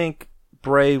 Well, I think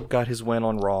Bray got his win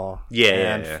on Raw.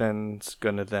 Yeah, and yeah. Finn's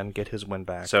gonna then get his win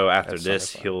back. So after at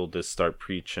this, SummerSlam. he'll just start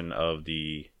preaching of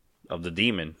the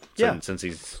Demon. Yeah. Since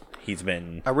he's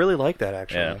been. I really like that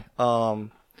actually.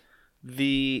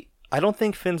 I don't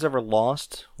think Finn's ever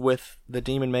lost with the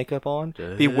demon makeup on.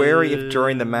 Be wary if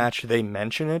during the match they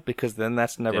mention it, because then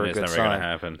that's never Then a it's good never sign. gonna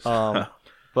happen.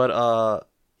 But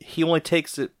he only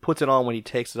puts it on when he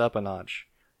takes it up a notch,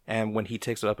 and when he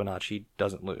takes it up a notch, he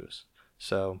doesn't lose.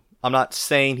 So I'm not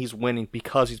saying he's winning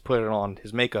because he's put it on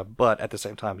his makeup, but at the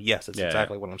same time, yes, it's Yeah,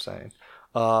 exactly what I'm saying.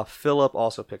 Philip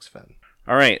also picks Finn.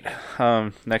 All right.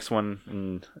 Next one.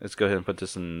 And let's go ahead and put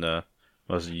this in the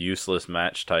most useless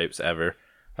match types ever.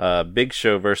 Big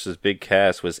Show versus Big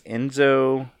Cass. Was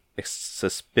Enzo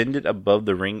suspended above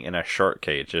the ring in a shark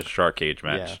cage? A shark cage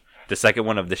match. Yeah. The second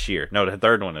one of this year. No, the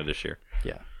third one of this year.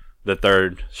 Yeah. The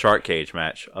third shark cage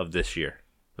match of this year.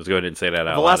 Let's go ahead and say that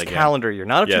out The loud last again. calendar year,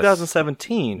 not of Yes.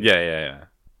 2017. Yeah.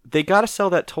 They got to sell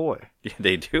that toy. Yeah,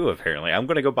 they do, apparently. I'm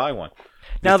going to go buy one.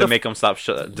 Now Just to the- make them stop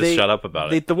shut up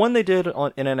about it. The one they did in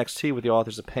NXT with the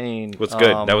Authors of Pain Was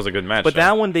good. That was a good match. But though.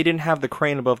 that one they didn't have the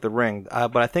crane above the ring.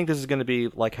 But I think this is going to be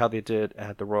like how they did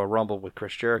at the Royal Rumble with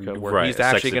Chris Jericho, where Right, he's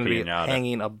actually sexy going to be piñata.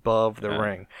 hanging above the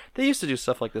ring. They used to do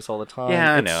stuff like this all the time.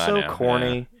 Yeah, I it's know, I so know,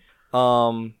 corny.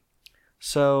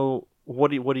 So what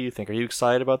do you think? Are you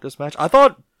excited about this match? I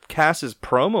thought Cass's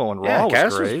promo on Raw was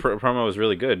Cass's great. promo was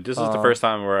really good. This is the first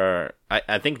time where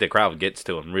I think the crowd gets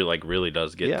to him, really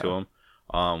does get Yeah. to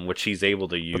him, which he's able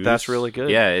to use. But that's really good.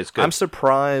 Yeah, it's good. I'm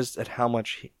surprised at how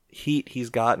much heat he's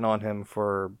gotten on him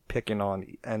for picking on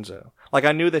Enzo. Like,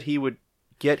 I knew that he would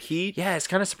get heat. Yeah, it's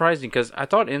kind of surprising because I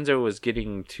thought Enzo was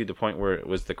getting to the point where it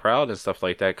was the crowd and stuff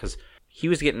like that, because he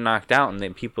was getting knocked out and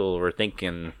then people were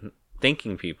thanking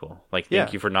people like thank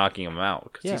Yeah. you for knocking him out,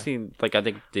 because Yeah. he seemed like, I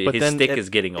think But his then stick is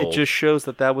getting old. It just shows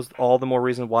that was all the more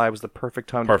reason why it was the perfect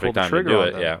time to pull perfect the time to trigger do on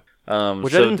it. them. Yeah,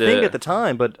 Which so I didn't think at the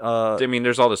time, but I mean,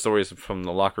 there's all the stories from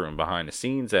the locker room behind the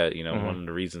scenes that, Mm-hmm. one of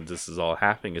the reasons this is all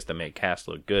happening is to make Cass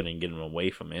look good and get him away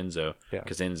from Enzo, Yeah.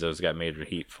 because Enzo's got major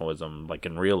heat for him, like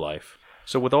in real life.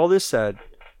 so with all this said,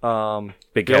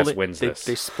 Big Cass wins this.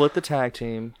 They split the tag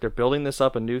team. They're building this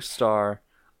up a new star.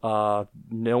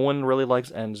 No one really likes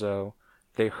Enzo.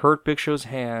 They hurt Big Show's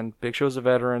hand. Big Show's a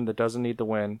veteran that doesn't need the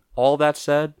win. All that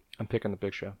said, I'm picking the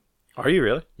Big Show. Are you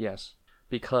really? Yes.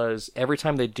 Because every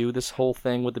time they do this whole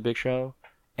thing with the Big Show,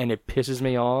 and it pisses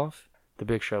me off, the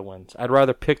Big Show wins. I'd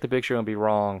rather pick the Big Show and be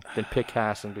wrong than pick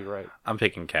Cass and be right. I'm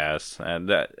picking Cass,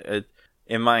 and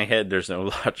in my head, there's no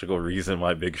logical reason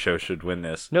why Big Show should win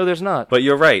this. No, there's not. But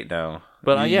you're right, no.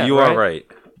 But, yeah, you right? are right.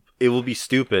 It will be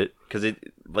stupid because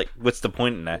what's the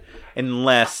point in that?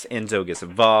 Unless Enzo gets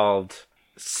involved,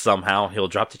 somehow he'll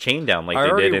drop the chain down like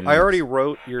they did. I already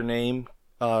wrote your name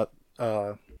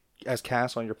as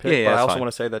Cass on your pick, Yeah, but I that's also fine.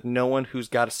 want to say that no one who's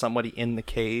got somebody in the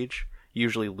cage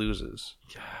usually loses.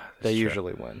 They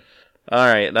usually win. All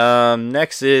right.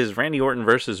 Next is Randy Orton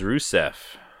versus Rusev.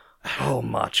 Oh,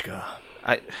 Machka.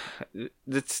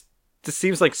 This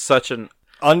seems like such an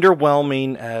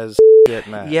Underwhelming as shit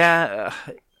match. yeah.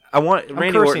 I want I'm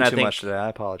Randy cursing Orton. I too think much today. I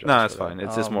apologize. no, that's for that. fine.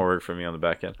 It's just more work for me on the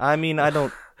back end. I mean, I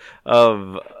don't.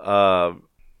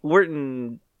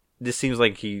 Orton just seems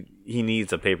like he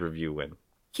needs a pay-per-view win.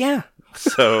 Yeah,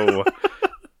 So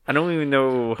I don't even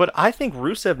know. but I think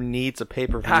Rusev needs a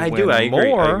pay-per-view I win do. I agree.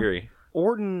 more. I agree.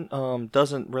 Orton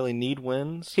doesn't really need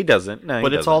wins, He doesn't. No, he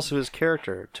but it's doesn't. also his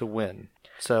character to win.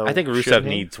 So I think Rusev shouldn't he?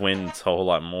 needs wins a whole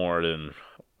lot more than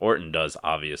Orton does,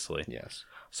 obviously. Yes.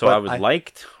 So But I would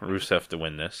like Rusev to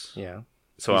win this. Yeah.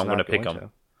 So He's I'm going to not pick going him.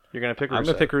 to. You're going to pick Rusev. I'm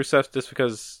going to pick Rusev just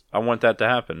because I want that to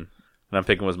happen. And I'm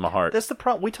picking with my heart. That's the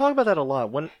problem. We talk about that a lot.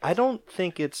 When I don't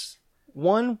think it's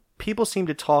one. People seem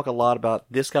to talk a lot about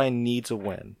this guy needs a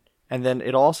win, and then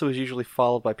it also is usually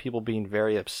followed by people being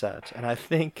very upset. And I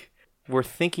think we're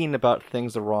thinking about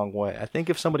things the wrong way. I think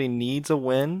if somebody needs a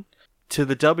win, to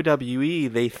the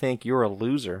WWE, they think you're a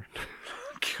loser,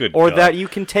 Good or God. that you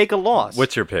can take a loss.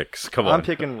 What's your picks? Come on. I'm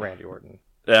picking Randy Orton.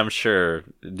 I'm sure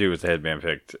dude with the headband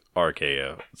picked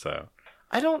RKO. So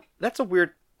I don't. That's a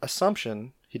weird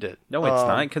assumption. He did. no, it's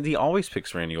not because he always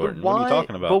picks Randy Orton. What are you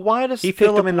talking about? But why does he picked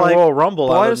Phillip him in the like, Royal Rumble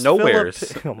why out of does Phillip nowhere?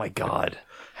 pick- oh my God!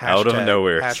 Out of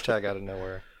nowhere. Hashtag out of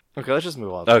nowhere. Okay, let's just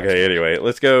move on. to the next Okay, anyway,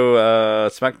 let's go.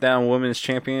 SmackDown Women's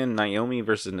Champion Naomi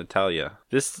versus Natalya.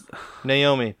 This, one.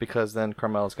 Naomi, because then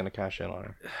Carmella's going to cash in on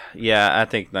her. yeah, I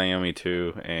think Naomi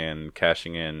too. And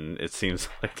cashing in, it seems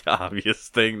like the obvious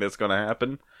thing that's going to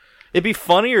happen. It'd be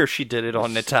funnier if she did it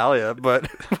on Natalya, but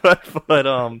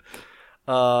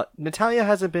Natalya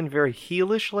hasn't been very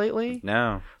heelish lately,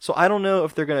 No, so I don't know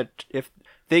if they're gonna if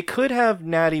they could have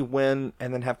Natty win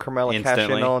and then have Carmella cash in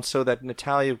Instantly. on so that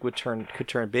Natalya could turn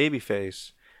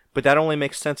babyface, but that only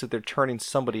makes sense if they're turning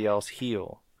somebody else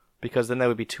heel, because then that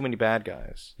would be too many bad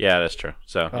guys. yeah, that's true.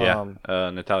 So yeah,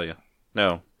 Um, Natalya.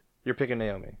 No, You're picking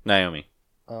Naomi. Naomi.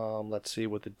 Let's see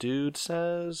what the dude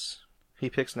says. He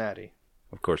picks Natty.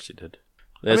 Of course he did.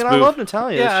 I mean, I love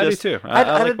Natalya. Yeah, I It's do just- too.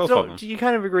 I like both don't- of them. You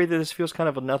kind of agree that this feels kind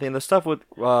of a nothing. The stuff with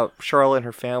Charlotte and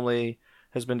her family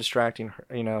has been distracting her.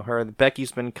 You know, her.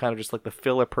 Becky's been kind of just like the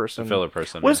filler person. Filler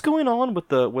person. What's going on with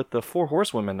the four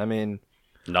horsewomen? I mean,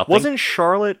 Nothing. wasn't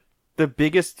Charlotte the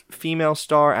biggest female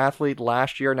star athlete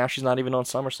last year? Now she's not even on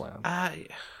SummerSlam. I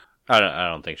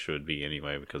don't think she would be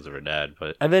anyway because of her dad.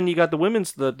 But And then you got the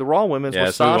women's, the Raw women's, Yeah,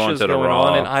 with let's move on Sasha's to the going Raw.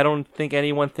 on, and I don't think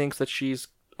anyone thinks that she's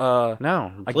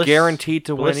no, guaranteed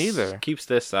to Bliss win either. Keeps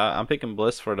this. I'm picking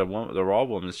Bliss for the Raw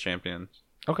Women's Champion.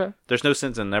 Okay. There's no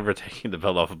sense in never taking the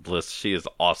belt off of Bliss. She is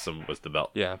awesome with the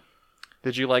belt. Yeah.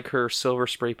 Did you like her silver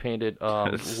spray painted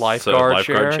So, lifeguard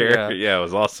chair? Yeah, it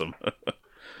was awesome.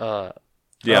 Uh,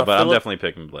 yeah, but I'm Phillip- definitely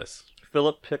picking Bliss.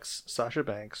 Philip picks Sasha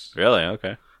Banks. Really?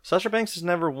 Okay. Sasha Banks has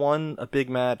never won a big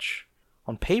match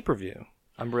on pay-per-view.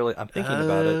 I'm thinking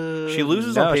about it. She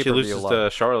loses on pay-per-view She loses a lot. to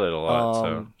Charlotte a lot,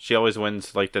 so she always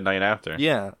wins like the night after.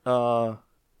 Yeah.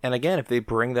 And again, if they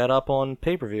bring that up on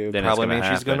pay-per-view, it Then it's probably gonna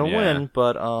means she's going to happen, yeah. win,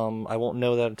 but I won't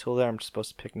know that until then. I'm just supposed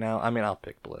to pick now. I mean, I'll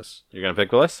pick Bliss. You're gonna pick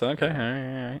Bliss? Okay,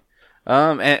 all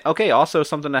right. And okay, also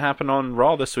something that happened on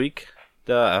Raw this week.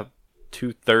 The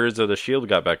 2/3 of the Shield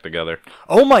got back together.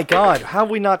 Oh my god, how have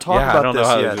we not talked I about don't this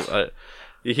know how. yet?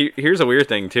 Here's a weird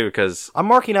thing too, because I'm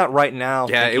marking out right now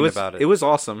thinking it was about it. it was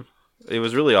awesome. It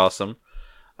was really awesome.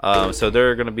 So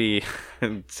they're gonna be.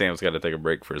 Sam's got to take a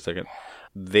break for a second.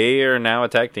 They are now a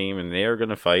tag team, and they are going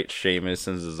to fight Sheamus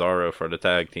and Cesaro for the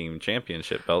tag team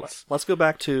championship belts. Let's go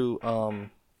back to what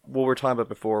we were talking about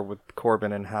before with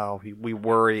Corbin and how we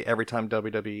worry every time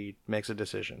WWE makes a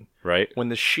decision. Right, When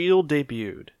the Shield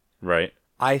debuted, right.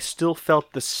 I still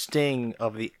felt the sting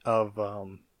of the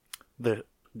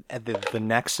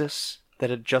Nexus that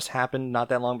had just happened not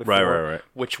that long before, Right.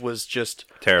 which was just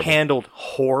Terrible. handled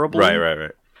horribly.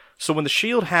 Right. So when the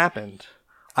Shield happened,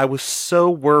 I was so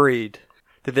worried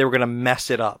that they were going to mess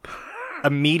it up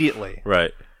immediately.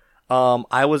 Right.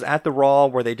 I was at the Raw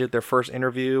where they did their first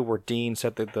interview where Dean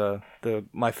said that the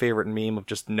my favorite meme of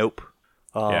just nope.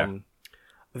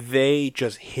 They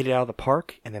just hit it out of the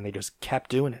park and then they just kept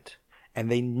doing it. And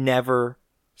they never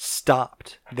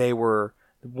stopped. They were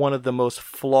one of the most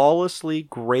flawlessly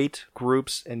great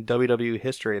groups in WWE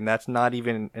history, and that's not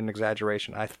even an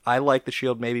exaggeration. I like the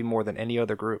Shield maybe more than any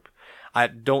other group.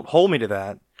 Don't hold me to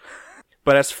that.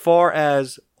 But as far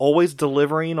as always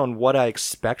delivering on what I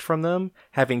expect from them,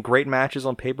 having great matches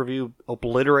on pay-per-view,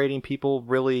 obliterating people,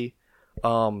 really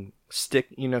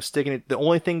sticking it. The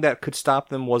only thing that could stop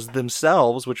them was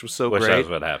themselves, which was so Which great. that's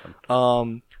what happened.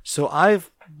 So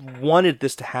I've wanted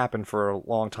this to happen for a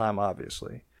long time,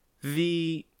 obviously.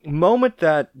 The moment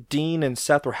that Dean and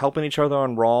Seth were helping each other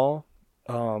on Raw,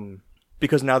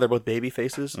 because now they're both baby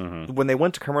faces, when they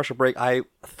went to commercial break, I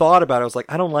thought about it. I was like,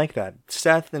 I don't like that.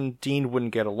 Seth and Dean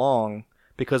wouldn't get along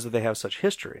because they have such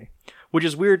history. Which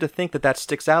is weird to think that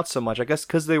sticks out so much. I guess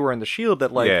because they were in the Shield,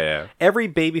 that like every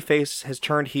babyface has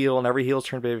turned heel and every heel's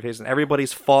turned babyface and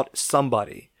everybody's fought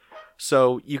somebody.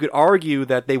 So you could argue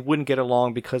that they wouldn't get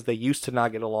along because they used to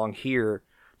not get along here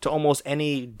to almost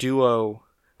any duo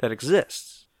that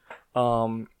exists.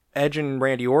 Edge and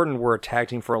Randy Orton were a tag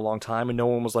team for a long time, and no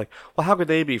one was like, well, how could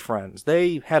they be friends?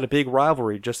 They had a big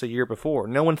rivalry just a year before.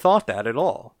 No one thought that at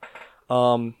all.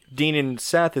 Dean and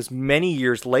Seth is many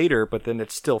years later, but then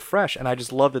it's still fresh, and I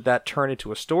just love that turned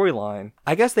into a storyline.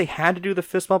 I guess they had to do the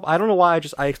fist bump. I don't know why,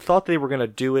 I thought they were going to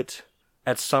do it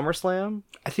at SummerSlam.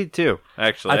 I think too,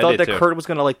 actually. I thought that Kurt was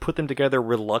going to like put them together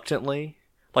reluctantly.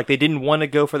 Like, they didn't want to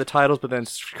go for the titles, but then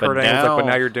Kurt Angle was like, but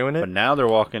now you're doing it. But now they're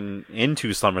walking into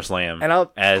SummerSlam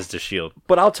as the Shield.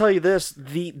 But I'll tell you this,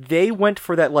 they went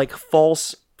for that, like,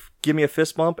 false, give me a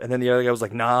fist bump, and then the other guy was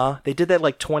like, nah. They did that,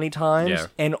 like, 20 times,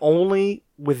 and only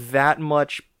with that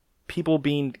much people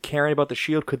caring about the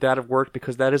Shield could that have worked,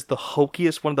 because that is one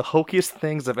of the hokiest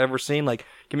things I've ever seen. Like,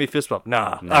 give me a fist bump.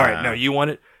 Nah. All right, no, you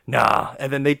want it? Nah.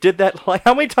 And then they did that, like,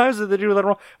 how many times did they do that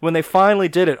wrong? When they finally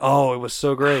did it, it was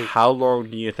so great. How long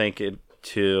do you think it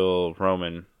till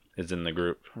Roman is in the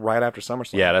group? Right after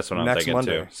SummerSlam. Yeah, that's what I'm thinking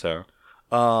Monday. Too.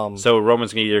 So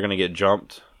Roman's either going to get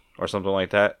jumped or something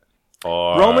like that?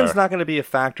 Or Roman's not going to be a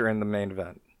factor in the main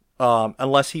event.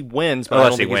 Unless he wins, but I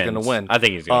don't think he's going to win. I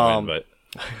think he's going to win,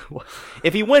 but...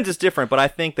 if he wins, it's different, but I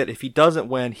think that if he doesn't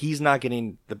win, he's not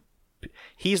going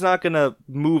to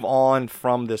move on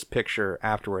from this picture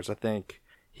afterwards. I think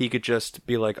he could just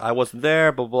be like, I wasn't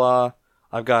there, blah, blah.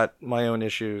 I've got my own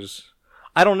issues.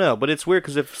 I don't know, but it's weird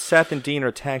because if Seth and Dean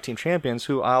are tag team champions,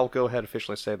 who I'll go ahead and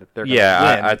officially say that they're going to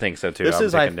win. I think so too. I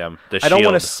don't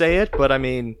want to say it, but I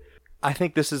mean, I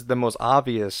think this is the most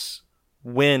obvious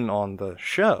win on the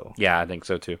show. Yeah, I think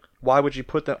so too. Why would you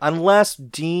put them? Unless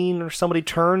Dean or somebody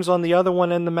turns on the other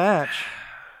one in the match.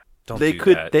 They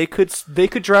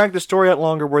could drag the story out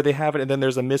longer where they have it and then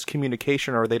there's a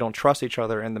miscommunication or they don't trust each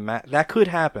other in the match. That could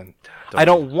happen. I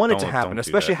don't want it to happen,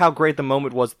 especially how great the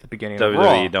moment was at the beginning of Raw.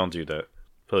 WWE, don't do that,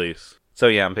 please. So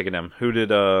yeah, I'm picking them. Who did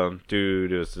do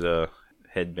the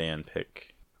headband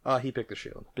pick? He picked the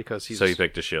Shield because he's. So he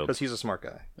picked the Shield because he's a smart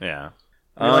guy. Yeah.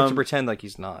 We like to pretend like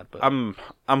he's not, but I'm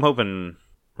hoping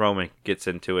Roman gets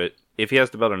into it. If he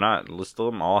has the belt or not, let's let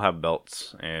them all have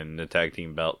belts and the tag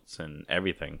team belts and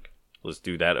everything. Let's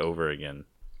do that over again.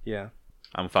 Yeah.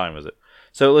 I'm fine with it.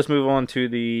 So let's move on to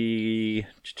the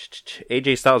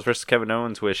AJ Styles versus Kevin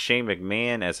Owens with Shane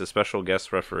McMahon as a special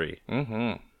guest referee.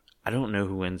 Mm-hmm. I don't know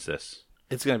who wins this.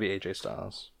 It's going to be AJ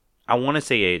Styles. I want to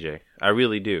say AJ. I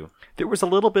really do. There was a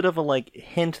little bit of a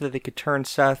hint that they could turn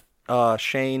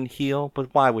Shane heel,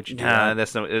 but why would you do that? It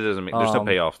doesn't make, there's no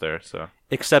payoff there, so.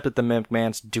 Except that the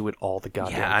McMahons do it all the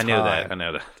goddamn time. Yeah, I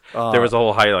know that. There was a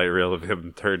whole highlight reel of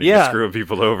him turning and screwing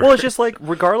people over. Well, it's just like,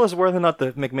 regardless of whether or not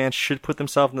the McMahons should put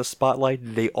themselves in the spotlight,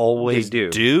 they always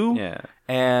do. Yeah.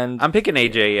 And I'm picking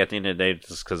AJ at the end of the day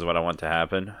just because of what I want to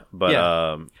happen. But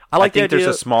I think there's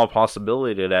a small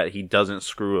possibility that he doesn't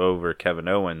screw over Kevin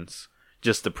Owens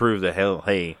just to prove that,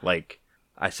 hey, like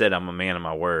I said, I'm a man of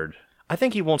my word. I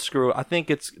think he won't screw. I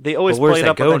think they always play it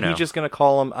up, but then he's just going to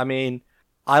call him. I mean,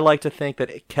 I like to think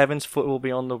that Kevin's foot will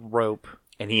be on the rope.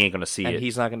 And he ain't going to see it. And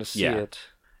he's not going to see it.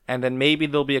 And then maybe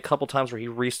there'll be a couple times where he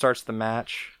restarts the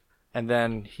match, and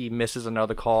then he misses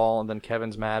another call, and then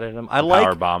Kevin's mad at him.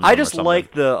 I just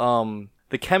like the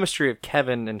chemistry of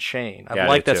Kevin and Shane. I've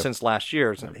liked that since last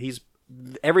year.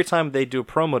 Every time they do a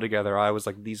promo together, I was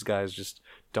like, these guys just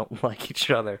don't like each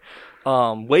other.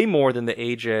 Way more than the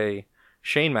AJ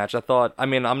Shane match.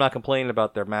 I'm not complaining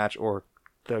about their match or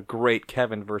the great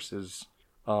Kevin versus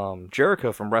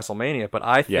Jericho from WrestleMania, but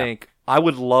I think I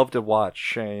would love to watch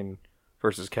Shane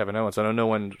versus Kevin Owens. I know no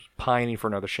one's pining for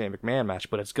another Shane McMahon match,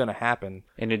 but it's going to happen.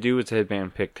 And to do with the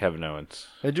headband pick Kevin Owens.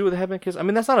 To do with the headband kiss? I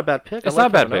mean, that's not a bad pick. It's not a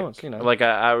bad pick. Owens, Like,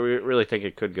 I really think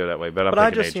it could go that way, but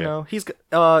I'm picking AJ. He's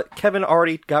Kevin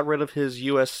already got rid of his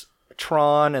US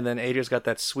Tron, and then AJ's got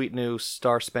that sweet new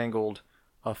Star Spangled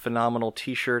phenomenal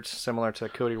t-shirt similar to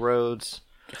Cody Rhodes.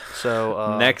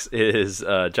 So next is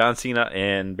John Cena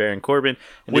and Baron Corbin,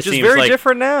 and which is very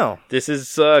different now. This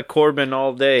is Corbin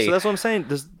all day. So that's what I'm saying.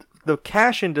 The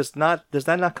cash-in does that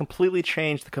not completely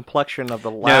change the completion of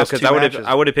the last two matches?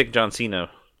 I would have picked John Cena.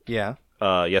 Yeah.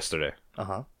 Yesterday.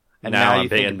 Uh-huh. And now I'm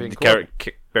picking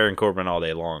Baron Corbin all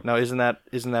day long. Now isn't that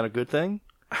a good thing?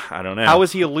 I don't know. How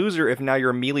is he a loser if now you're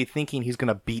immediately thinking he's going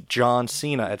to beat John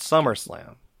Cena at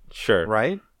SummerSlam? Sure.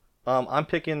 Right? I'm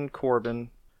picking Corbin.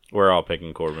 We're all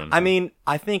picking Corbin. I mean,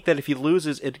 I think that if he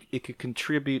loses, it could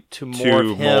contribute to more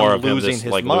of him losing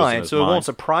his mind. So it won't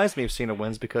surprise me if Cena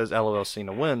wins because LOL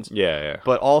Cena wins. Yeah.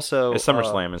 But also, it's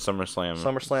SummerSlam, and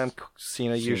SummerSlam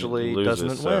Cena usually loses,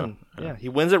 doesn't win. Yeah, he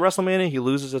wins at WrestleMania, he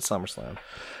loses at SummerSlam.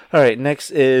 All right,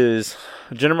 next is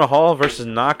Jinder Mahal versus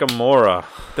Nakamura.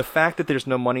 The fact that there's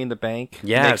no Money in the Bank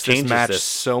Yeah, makes this match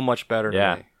so much better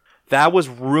to me. That was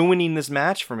ruining this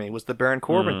match for me, was the Baron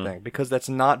Corbin thing, because that's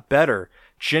not better.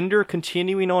 Jinder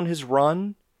continuing on his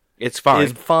run is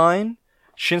fine.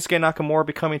 Shinsuke Nakamura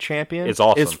becoming champion is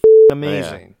awesome. Is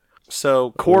amazing. Yeah.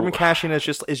 So Corbin cashing is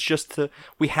just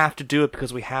we have to do it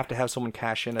because we have to have someone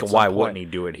cash in. Why wouldn't he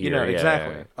do it here? You know,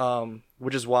 exactly. Yeah.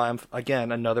 Which is why I'm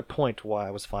again another point why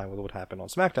I was fine with what happened on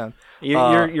SmackDown.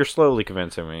 You're slowly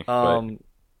convincing me.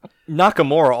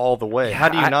 Nakamura all the way. How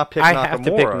do you not pick Nakamura? I have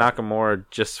to pick Nakamura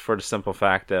just for the simple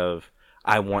fact of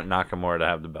I want Nakamura to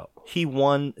have the belt. He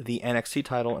won the NXT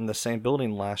title in the same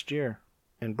building last year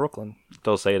in Brooklyn.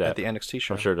 They'll say that at the NXT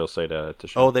show. I'm sure they'll say that at the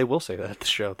show. Oh, they will say that at the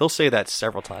show. They'll say that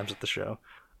several times at the show.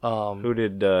 Who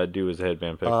did do his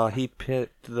headband pick? He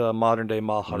picked the modern day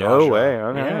Maharaja. No way.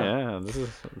 Okay, yeah.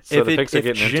 The picks are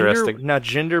getting interesting. Now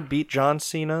Jinder beat John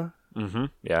Cena. Mm-hmm.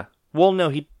 Yeah. Well, no,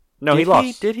 he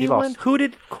lost. Did he win? Lost. Who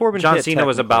did Corbin John hit, Cena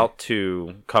was about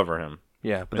to cover him.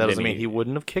 Yeah, but that doesn't mean he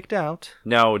wouldn't have kicked out.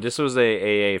 No, this was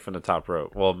a AA from the top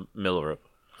rope. Well, middle rope.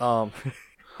 Not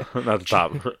the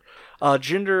top.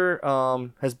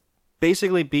 Jinder has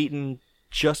basically beaten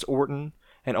just Orton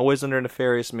and always under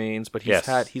nefarious means, but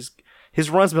his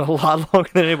run's been a lot longer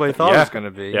than anybody thought it was going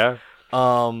to be. Yeah.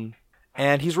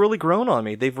 And he's really grown on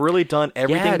me. They've really done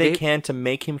everything they can to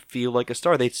make him feel like a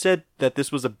star. They said that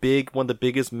this was one of the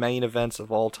biggest main events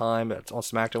of all time. It's on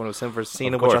SmackDown when it was him versus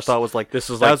Cena, which I thought was like that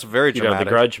was very dramatic.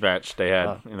 The grudge match they had,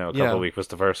 a couple of weeks was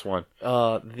the first one.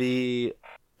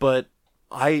 But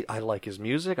I like his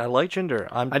music. I like Jinder.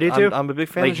 I do too. I'm a big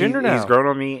fan of Jinder now. He's grown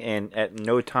on me, and at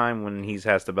no time when he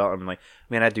has the belt, I'm like,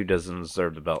 man, that dude doesn't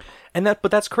deserve the belt. But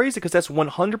that's crazy because that's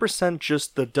 100%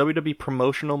 just the WWE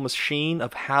promotional machine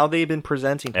of how they've been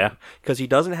presenting him. Because he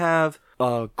doesn't have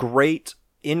great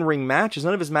in-ring matches.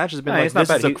 None of his matches have been this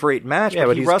is a great match. Yeah,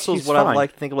 but he wrestles what I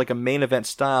like to think of like a main event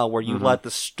style where you let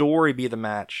the story be the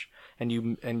match. And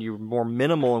you're more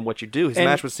minimal in what you do. His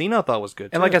match with Cena I thought was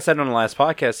good, too. And like I said on the last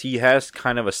podcast, he has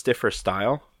kind of a stiffer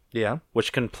style. Yeah.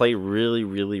 Which can play really,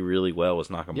 really, really well with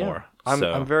Nakamura.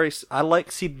 Yeah. I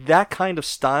like that kind of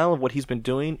style of what he's been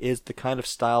doing is the kind of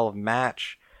style of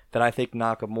match that I think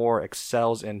Nakamura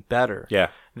excels in better. Yeah.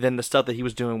 Than the stuff that he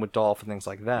was doing with Dolph and things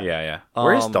like that. Yeah.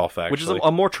 Where is Dolph, actually? Which is a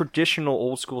more traditional,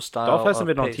 old-school style. Dolph hasn't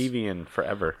been on TV in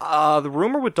forever. The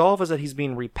rumor with Dolph is that he's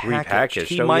being repackaged.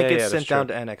 He might get sent down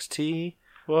to NXT.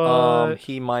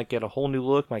 He might get a whole new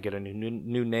look, might get a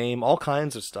new name, all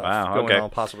kinds of stuff going on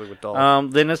possibly with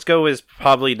Dolph. Then let's go with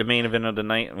probably the main event of the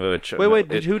night. Who did you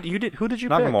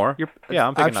Nakamura. pick? Yeah,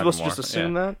 I'm picking Nakamura. I'm supposed to just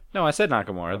assume that? No, I said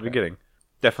Nakamura at the beginning.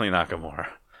 Definitely Nakamura.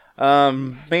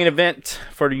 Main event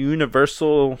for the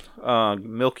Universal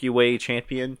Milky Way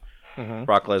champion,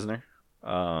 Brock Lesnar,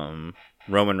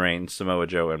 Roman Reigns, Samoa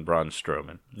Joe, and Braun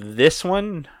Strowman. This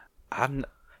one,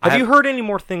 Have you heard any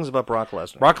more things about Brock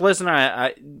Lesnar? Brock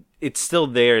Lesnar, it's still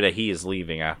there that he is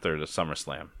leaving after the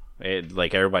SummerSlam.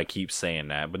 Everybody keeps saying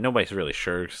that, but nobody's really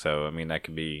sure. So I mean, that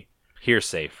could be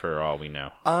hearsay for all we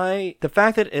know. The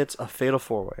fact that it's a fatal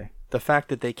 4-way, the fact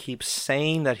that they keep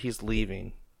saying that he's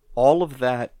leaving, all of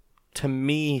that to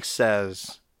me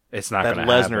says it's not that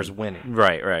Lesnar's happen. winning.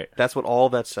 Right. That's what all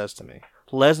that says to me.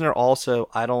 Lesnar also,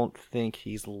 I don't think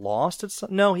he's lost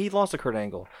at no, he lost to Kurt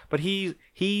Angle, but he's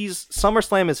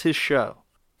SummerSlam is his show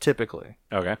typically.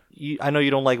 Okay. I know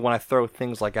you don't like when I throw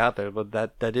things like out there, but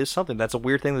that is something. That's a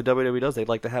weird thing that WWE does. They'd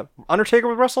like to have Undertaker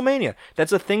with WrestleMania.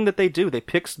 That's a thing that they do. They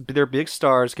pick their big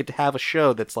stars, get to have a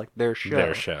show that's like their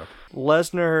show.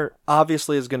 Lesnar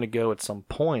obviously is going to go at some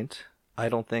point. I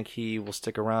don't think he will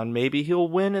stick around. Maybe he'll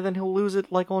win and then he'll lose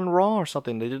it like on Raw or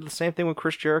something. They did the same thing with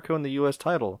Chris Jericho in the U.S.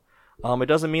 title. It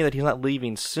doesn't mean that he's not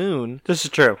leaving soon. This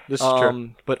is true.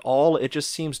 But it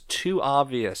just seems too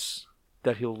obvious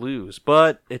that he'll lose.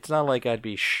 But it's not like I'd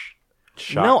be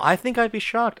shocked. No, I think I'd be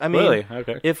shocked. I mean, really?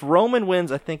 Okay. If Roman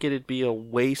wins, I think it'd be a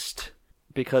waste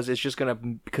because they're just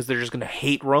gonna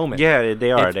hate Roman. Yeah,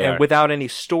 they are. And without any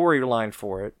storyline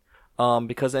for it.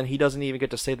 Because then he doesn't even get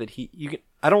to say that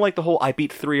I don't like the whole I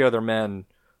beat 3 other men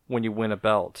when you win a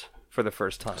belt for the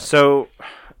first time. So,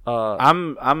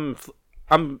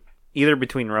 I'm either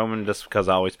between Roman just because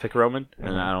I always pick Roman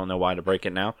and I don't know why to break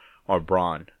it now, or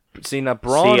Braun. See, now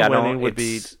Braun See, winning would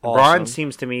be awesome. Braun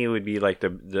seems to me would be like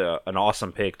an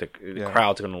awesome pick. The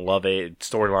crowd's gonna love it.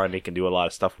 Storyline, they can do a lot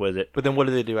of stuff with it. But then what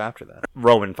do they do after that?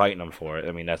 Roman fighting him for it.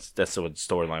 I mean, that's what the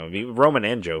storyline would be. Roman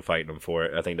and Joe fighting him for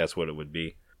it. I think that's what it would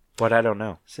be. But I don't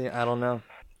know. See, I don't know.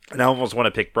 And I almost want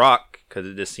to pick Brock because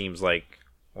it just seems like,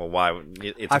 well, why?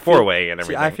 It's a four-way and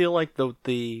everything. See, I feel like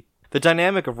the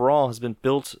dynamic of Raw has been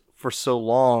built for so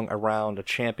long around a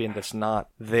champion that's not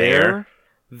there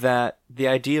that the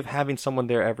idea of having someone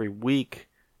there every week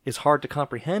is hard to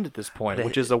comprehend at this point,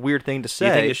 which is a weird thing to say. Do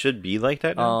you think it should be like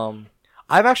that now?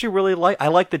 I've actually I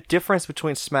like the difference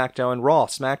between SmackDown and Raw.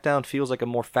 SmackDown feels like a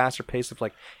more faster pace of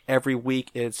like every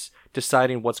week it's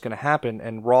deciding what's going to happen,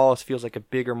 and Raw feels like a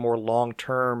bigger, more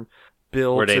long-term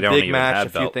build where they to don't big even match, have a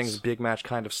few belts. things, big match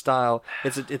kind of style.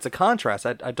 It's a contrast.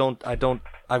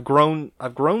 I've grown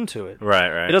to it.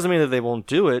 Right. It doesn't mean that they won't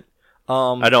do it.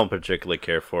 I don't particularly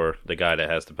care for the guy that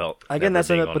has the belt. Again, that's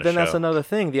another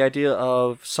thing. The idea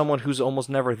of someone who's almost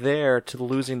never there to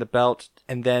losing the belt,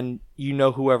 and then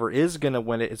whoever is going to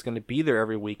win it is going to be there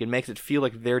every week. It makes it feel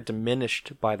like they're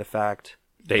diminished by the fact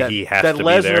that he has that to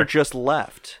Lesnar be there. just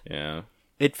left. Yeah.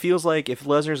 It feels like if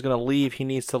Lesnar's going to leave, he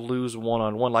needs to lose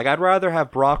one-on-one. Like, I'd rather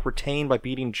have Brock retain by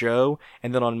beating Joe,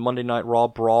 and then on Monday Night Raw,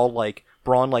 Braun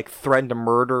threatened to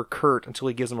murder Kurt until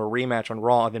he gives him a rematch on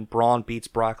Raw, and then Braun beats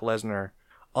Brock Lesnar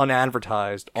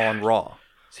unadvertised on Raw.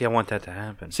 See, I want that to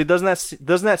happen. See, doesn't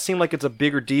that seem like it's a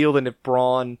bigger deal than if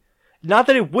Braun... Not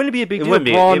that it wouldn't be a big deal if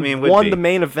be. Braun I mean, it would won be. the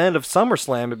main event of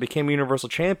SummerSlam and became Universal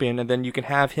Champion, and then you can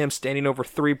have him standing over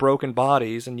 3 broken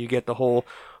bodies, and you get the whole,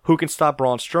 who can stop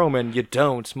Braun Strowman? You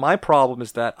don't. My problem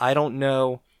is that I don't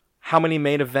know how many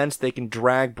main events they can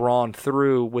drag Braun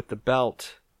through with the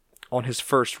belt on his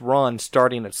first run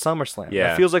starting at SummerSlam.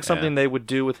 Yeah, It feels like something they would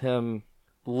do with him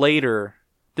later.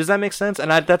 Does that make sense? And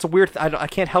that's a weird... I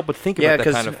can't help but think about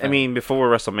that kind of thing. I mean, before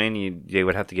WrestleMania, they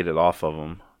would have to get it off of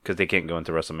him. Because they can't go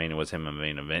into WrestleMania with him in the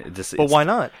main event. But why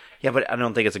not? Yeah, but I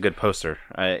don't think it's a good poster.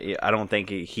 I don't think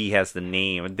he has the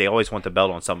name. They always want the belt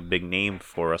on some big name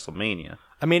for WrestleMania.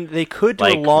 I mean, they could do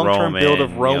Like a long-term Roman, build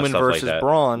of Roman stuff like versus that.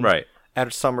 Braun Right. at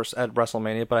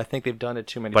WrestleMania, but I think they've done it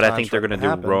too many But times. I think they're going to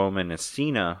to do Roman and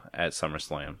Cena at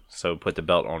SummerSlam. So put the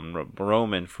belt on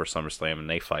Roman for SummerSlam, and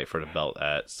they fight for the belt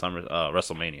at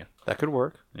WrestleMania. That could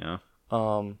work. Yeah.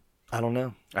 I don't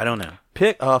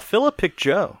know. Philip picked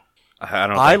Joe.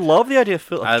 I love the idea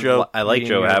of Joe. I like being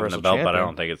Joe having Universal the belt, but I Champion.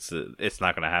 don't think it's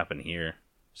not going to happen here.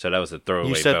 So that was a throwaway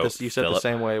You said vote. this. You said the Phillip.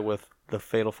 same way with the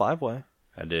Fatal 5-Way.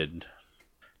 I did.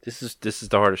 This is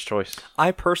the hardest choice.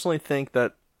 I personally think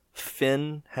that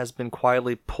Finn has been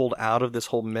quietly pulled out of this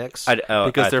whole mix I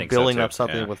because they're think so, building too. up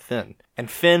something Yeah. with Finn. And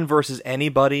Finn versus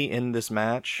anybody in this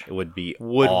match It would be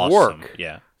would awesome. work.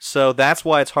 Yeah. So that's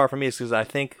why it's hard for me, is because I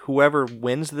think whoever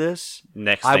wins this,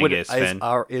 Next thing is Finn.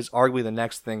 is arguably the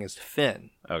next thing is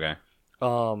Finn. Okay.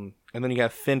 And then you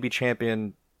have Finn be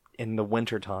champion in the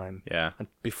winter time. Yeah.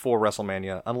 Before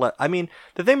WrestleMania.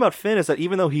 The thing about Finn is that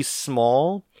even though he's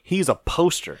small, he's a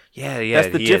poster. Yeah.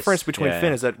 That's the difference between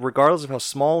Finn, is that regardless of how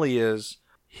small he is,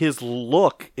 his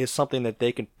look is something that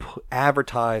they can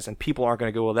advertise, and people aren't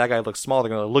going to go, well, that guy looks small. They're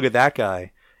going to look at that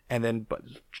guy. And then, but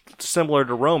similar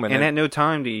to Roman. And at no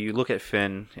time do you look at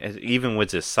Finn, even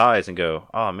with his size, and go,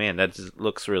 oh man, that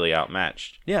looks really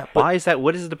outmatched. Yeah. Why is that?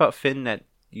 What is it about Finn that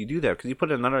you do that? Because you put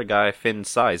another guy Finn's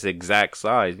size, the exact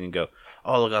size, and you go,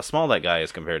 oh, look how small that guy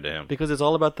is compared to him. Because it's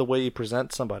all about the way you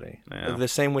present somebody. Yeah. The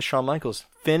same with Shawn Michaels.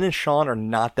 Finn and Shawn are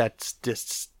not that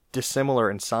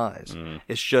dissimilar in size.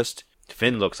 It's just...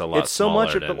 Finn looks a lot It's so smaller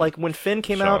much... than But like when Finn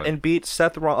came Shawn. out and beat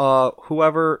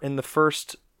whoever in the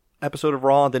first episode of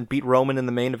Raw, and then beat Roman in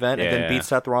the main event, and then beat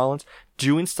Seth Rollins,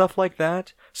 doing stuff like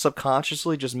that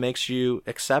subconsciously just makes you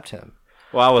accept him.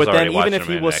 Well, I was But then already even watching if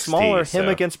he him in was NXT, smaller, him so-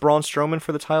 against Braun Strowman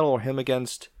for the title, or him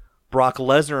against Brock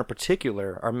Lesnar in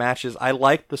particular, are matches. I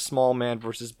like the small man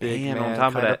versus big man on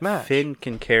top kind of of that, match. Finn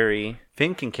can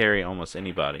carry almost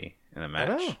anybody in a match.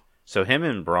 know. So him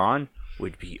and Braun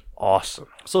would be awesome.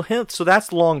 So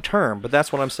that's long term, but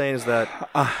that's what I'm saying is that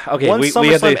Okay, once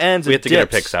SummerSlam ends, we it have to get our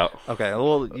dips. picks out. Okay,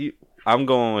 well, I'm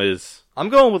going with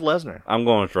Lesnar.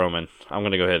 Roman. I'm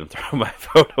going to go ahead and throw my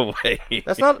vote away.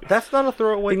 That's not a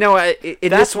throwaway. No,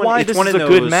 That's why this is a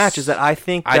good match. Is that I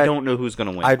think that I don't know who's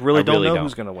going to win. I really don't know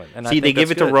who's going to win. And I See, think they give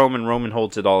that's it to good. Roman. Roman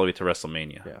holds it all the way to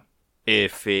WrestleMania. Yeah.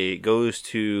 If it goes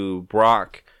to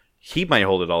Brock, he might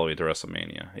hold it all the way to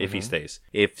WrestleMania if he stays.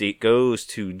 If it goes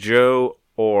to Joe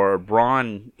or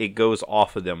Braun, it goes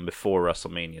off of them before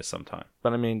WrestleMania sometime.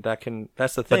 But I mean, that's the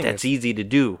But thing. that's easy to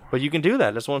do. But you can do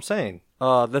that. That's what I'm saying.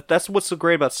 That's what's so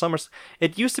great about SummerSlam.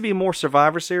 It used to be more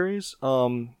Survivor Series.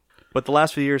 But the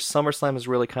last few years, SummerSlam has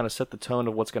really kind of set the tone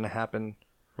of what's going to happen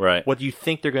Right. what you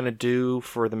think they're going to do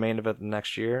for the main event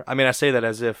next year. I mean, I say that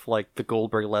as if like the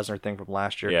Goldberg-Lesnar thing from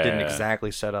last year didn't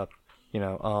exactly set up,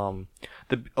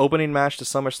 the opening match to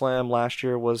SummerSlam last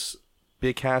year was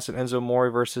Big Cass and Enzo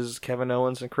Amore versus Kevin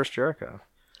Owens and Chris Jericho.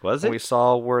 Was And it? we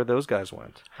saw where those guys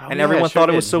went. And yeah, everyone it sure thought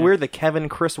it was did, so yeah. weird that Kevin and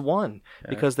Chris won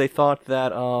because they thought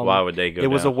that Why would they go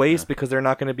it was a down? waste because they're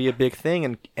not going to be a big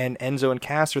thing, and Enzo and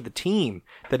Cass are the team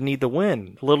that need the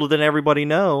win. Little did everybody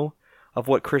know of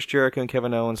what Chris Jericho and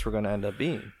Kevin Owens were going to end up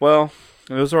being. Well,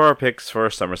 those are our picks for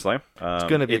SummerSlam. It's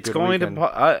going to be a good weekend.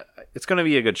 It's going to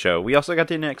be a good show. We also got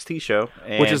the NXT show,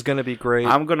 Which is going to be great.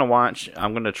 I'm going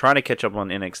to try to catch up on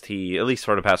NXT, at least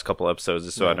for the past couple episodes,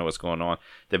 just so I know what's going on.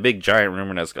 The big giant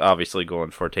rumor that's obviously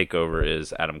going for TakeOver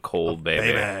is Adam Cole,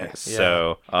 baby.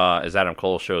 So, as Adam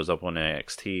Cole shows up on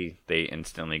NXT, they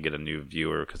instantly get a new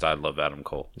viewer because I love Adam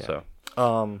Cole. Yeah.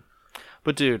 So,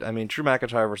 But dude, I mean, Drew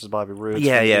McIntyre versus Bobby Roode.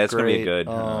 it's going to be great.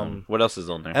 good. What else is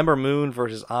on there? Ember Moon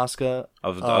versus Asuka.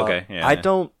 Okay, yeah. I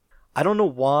don't know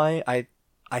why.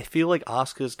 I feel like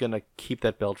Asuka's gonna keep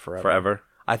that belt forever. Forever?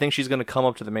 I think she's gonna come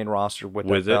up to the main roster with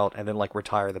that belt and then like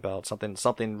retire the belt.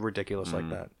 Something ridiculous like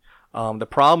that. The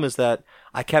problem is that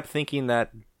I kept thinking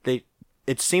that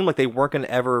it seemed like they weren't gonna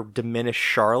ever diminish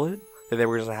Charlotte. That they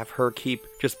were gonna have her keep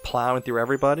just plowing through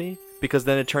everybody. Because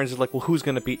then it turns into like, well, who's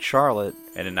going to beat Charlotte?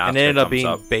 And it ended up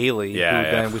being Bayley. Yeah,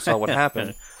 who then we saw what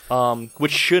happened.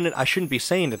 Which I shouldn't be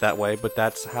saying it that way, but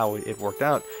that's how it worked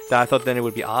out. That I thought then it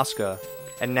would be Asuka,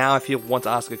 and now I feel once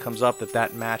Asuka comes up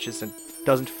that match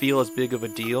doesn't feel as big of a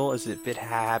deal as if it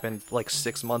happened like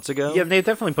 6 months ago. Yeah, they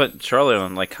definitely put Charlotte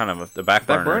on like kind of the back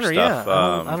burner stuff.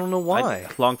 Yeah. I don't know why.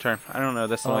 Long term, I don't know.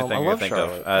 That's the only thing I love think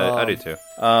Charlotte. of. I do too.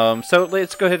 So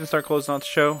let's go ahead and start closing out the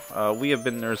show. We have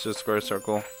been Nerds of the Square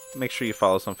Circle. Make sure you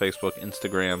follow us on Facebook,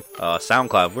 Instagram,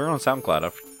 SoundCloud. We're on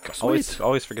SoundCloud.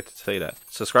 Always forget to say that.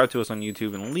 Subscribe to us on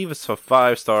YouTube and leave us a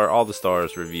 5-star, all the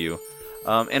stars review.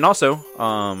 And also,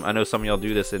 I know some of y'all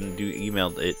do this and do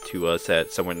email it to us at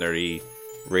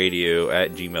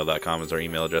somewherenerdyradio@gmail.com is our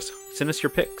email address. Send us your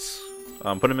pics.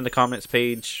 Put them in the comments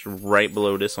page right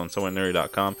below this on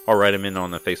somewherenerdy.com, or write them in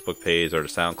on the Facebook page or the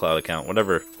SoundCloud account,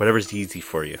 whatever's easy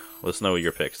for you. Let us know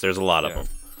your picks. There's a lot of them.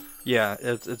 Yeah,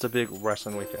 it's a big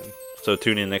wrestling weekend. So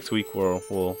tune in next week where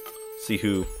we'll see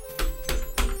who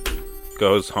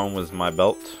goes home with my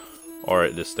belt, or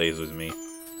it just stays with me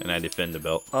and I defend the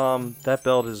belt. That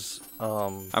belt is.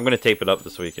 I'm gonna tape it up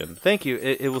this weekend. Thank you.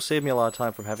 It will save me a lot of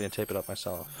time from having to tape it up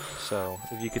myself. So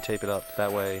if you could tape it up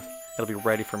that way, it'll be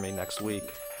ready for me next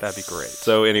week. That'd be great.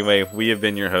 So anyway, we have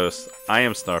been your hosts. I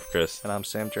am Snarf Chris. And I'm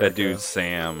Sam Jericho. That dude's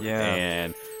Sam. Yeah.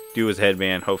 And do his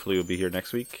headband. Hopefully he'll be here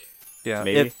next week. Yeah.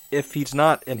 Maybe. If he's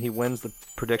not and he wins the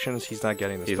predictions, he's not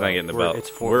getting this belt. He's not getting the belt.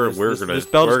 It's for this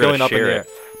belt we're is going gonna up in share the air. it.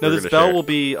 No, We're this gonna share belt it. will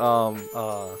be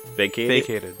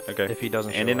vacated. Okay. If he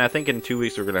doesn't. And show then up. I think in 2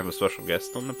 weeks we're gonna have a special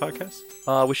guest on the podcast.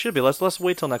 We should be. Let's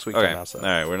wait till next week to announce that. All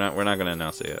right, we're not gonna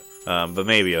announce it yet. But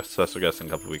maybe a special guest in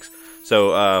a couple of weeks.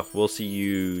 So we'll see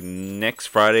you next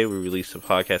Friday. We release a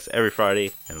podcast every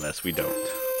Friday, unless we don't.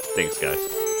 Thanks, guys.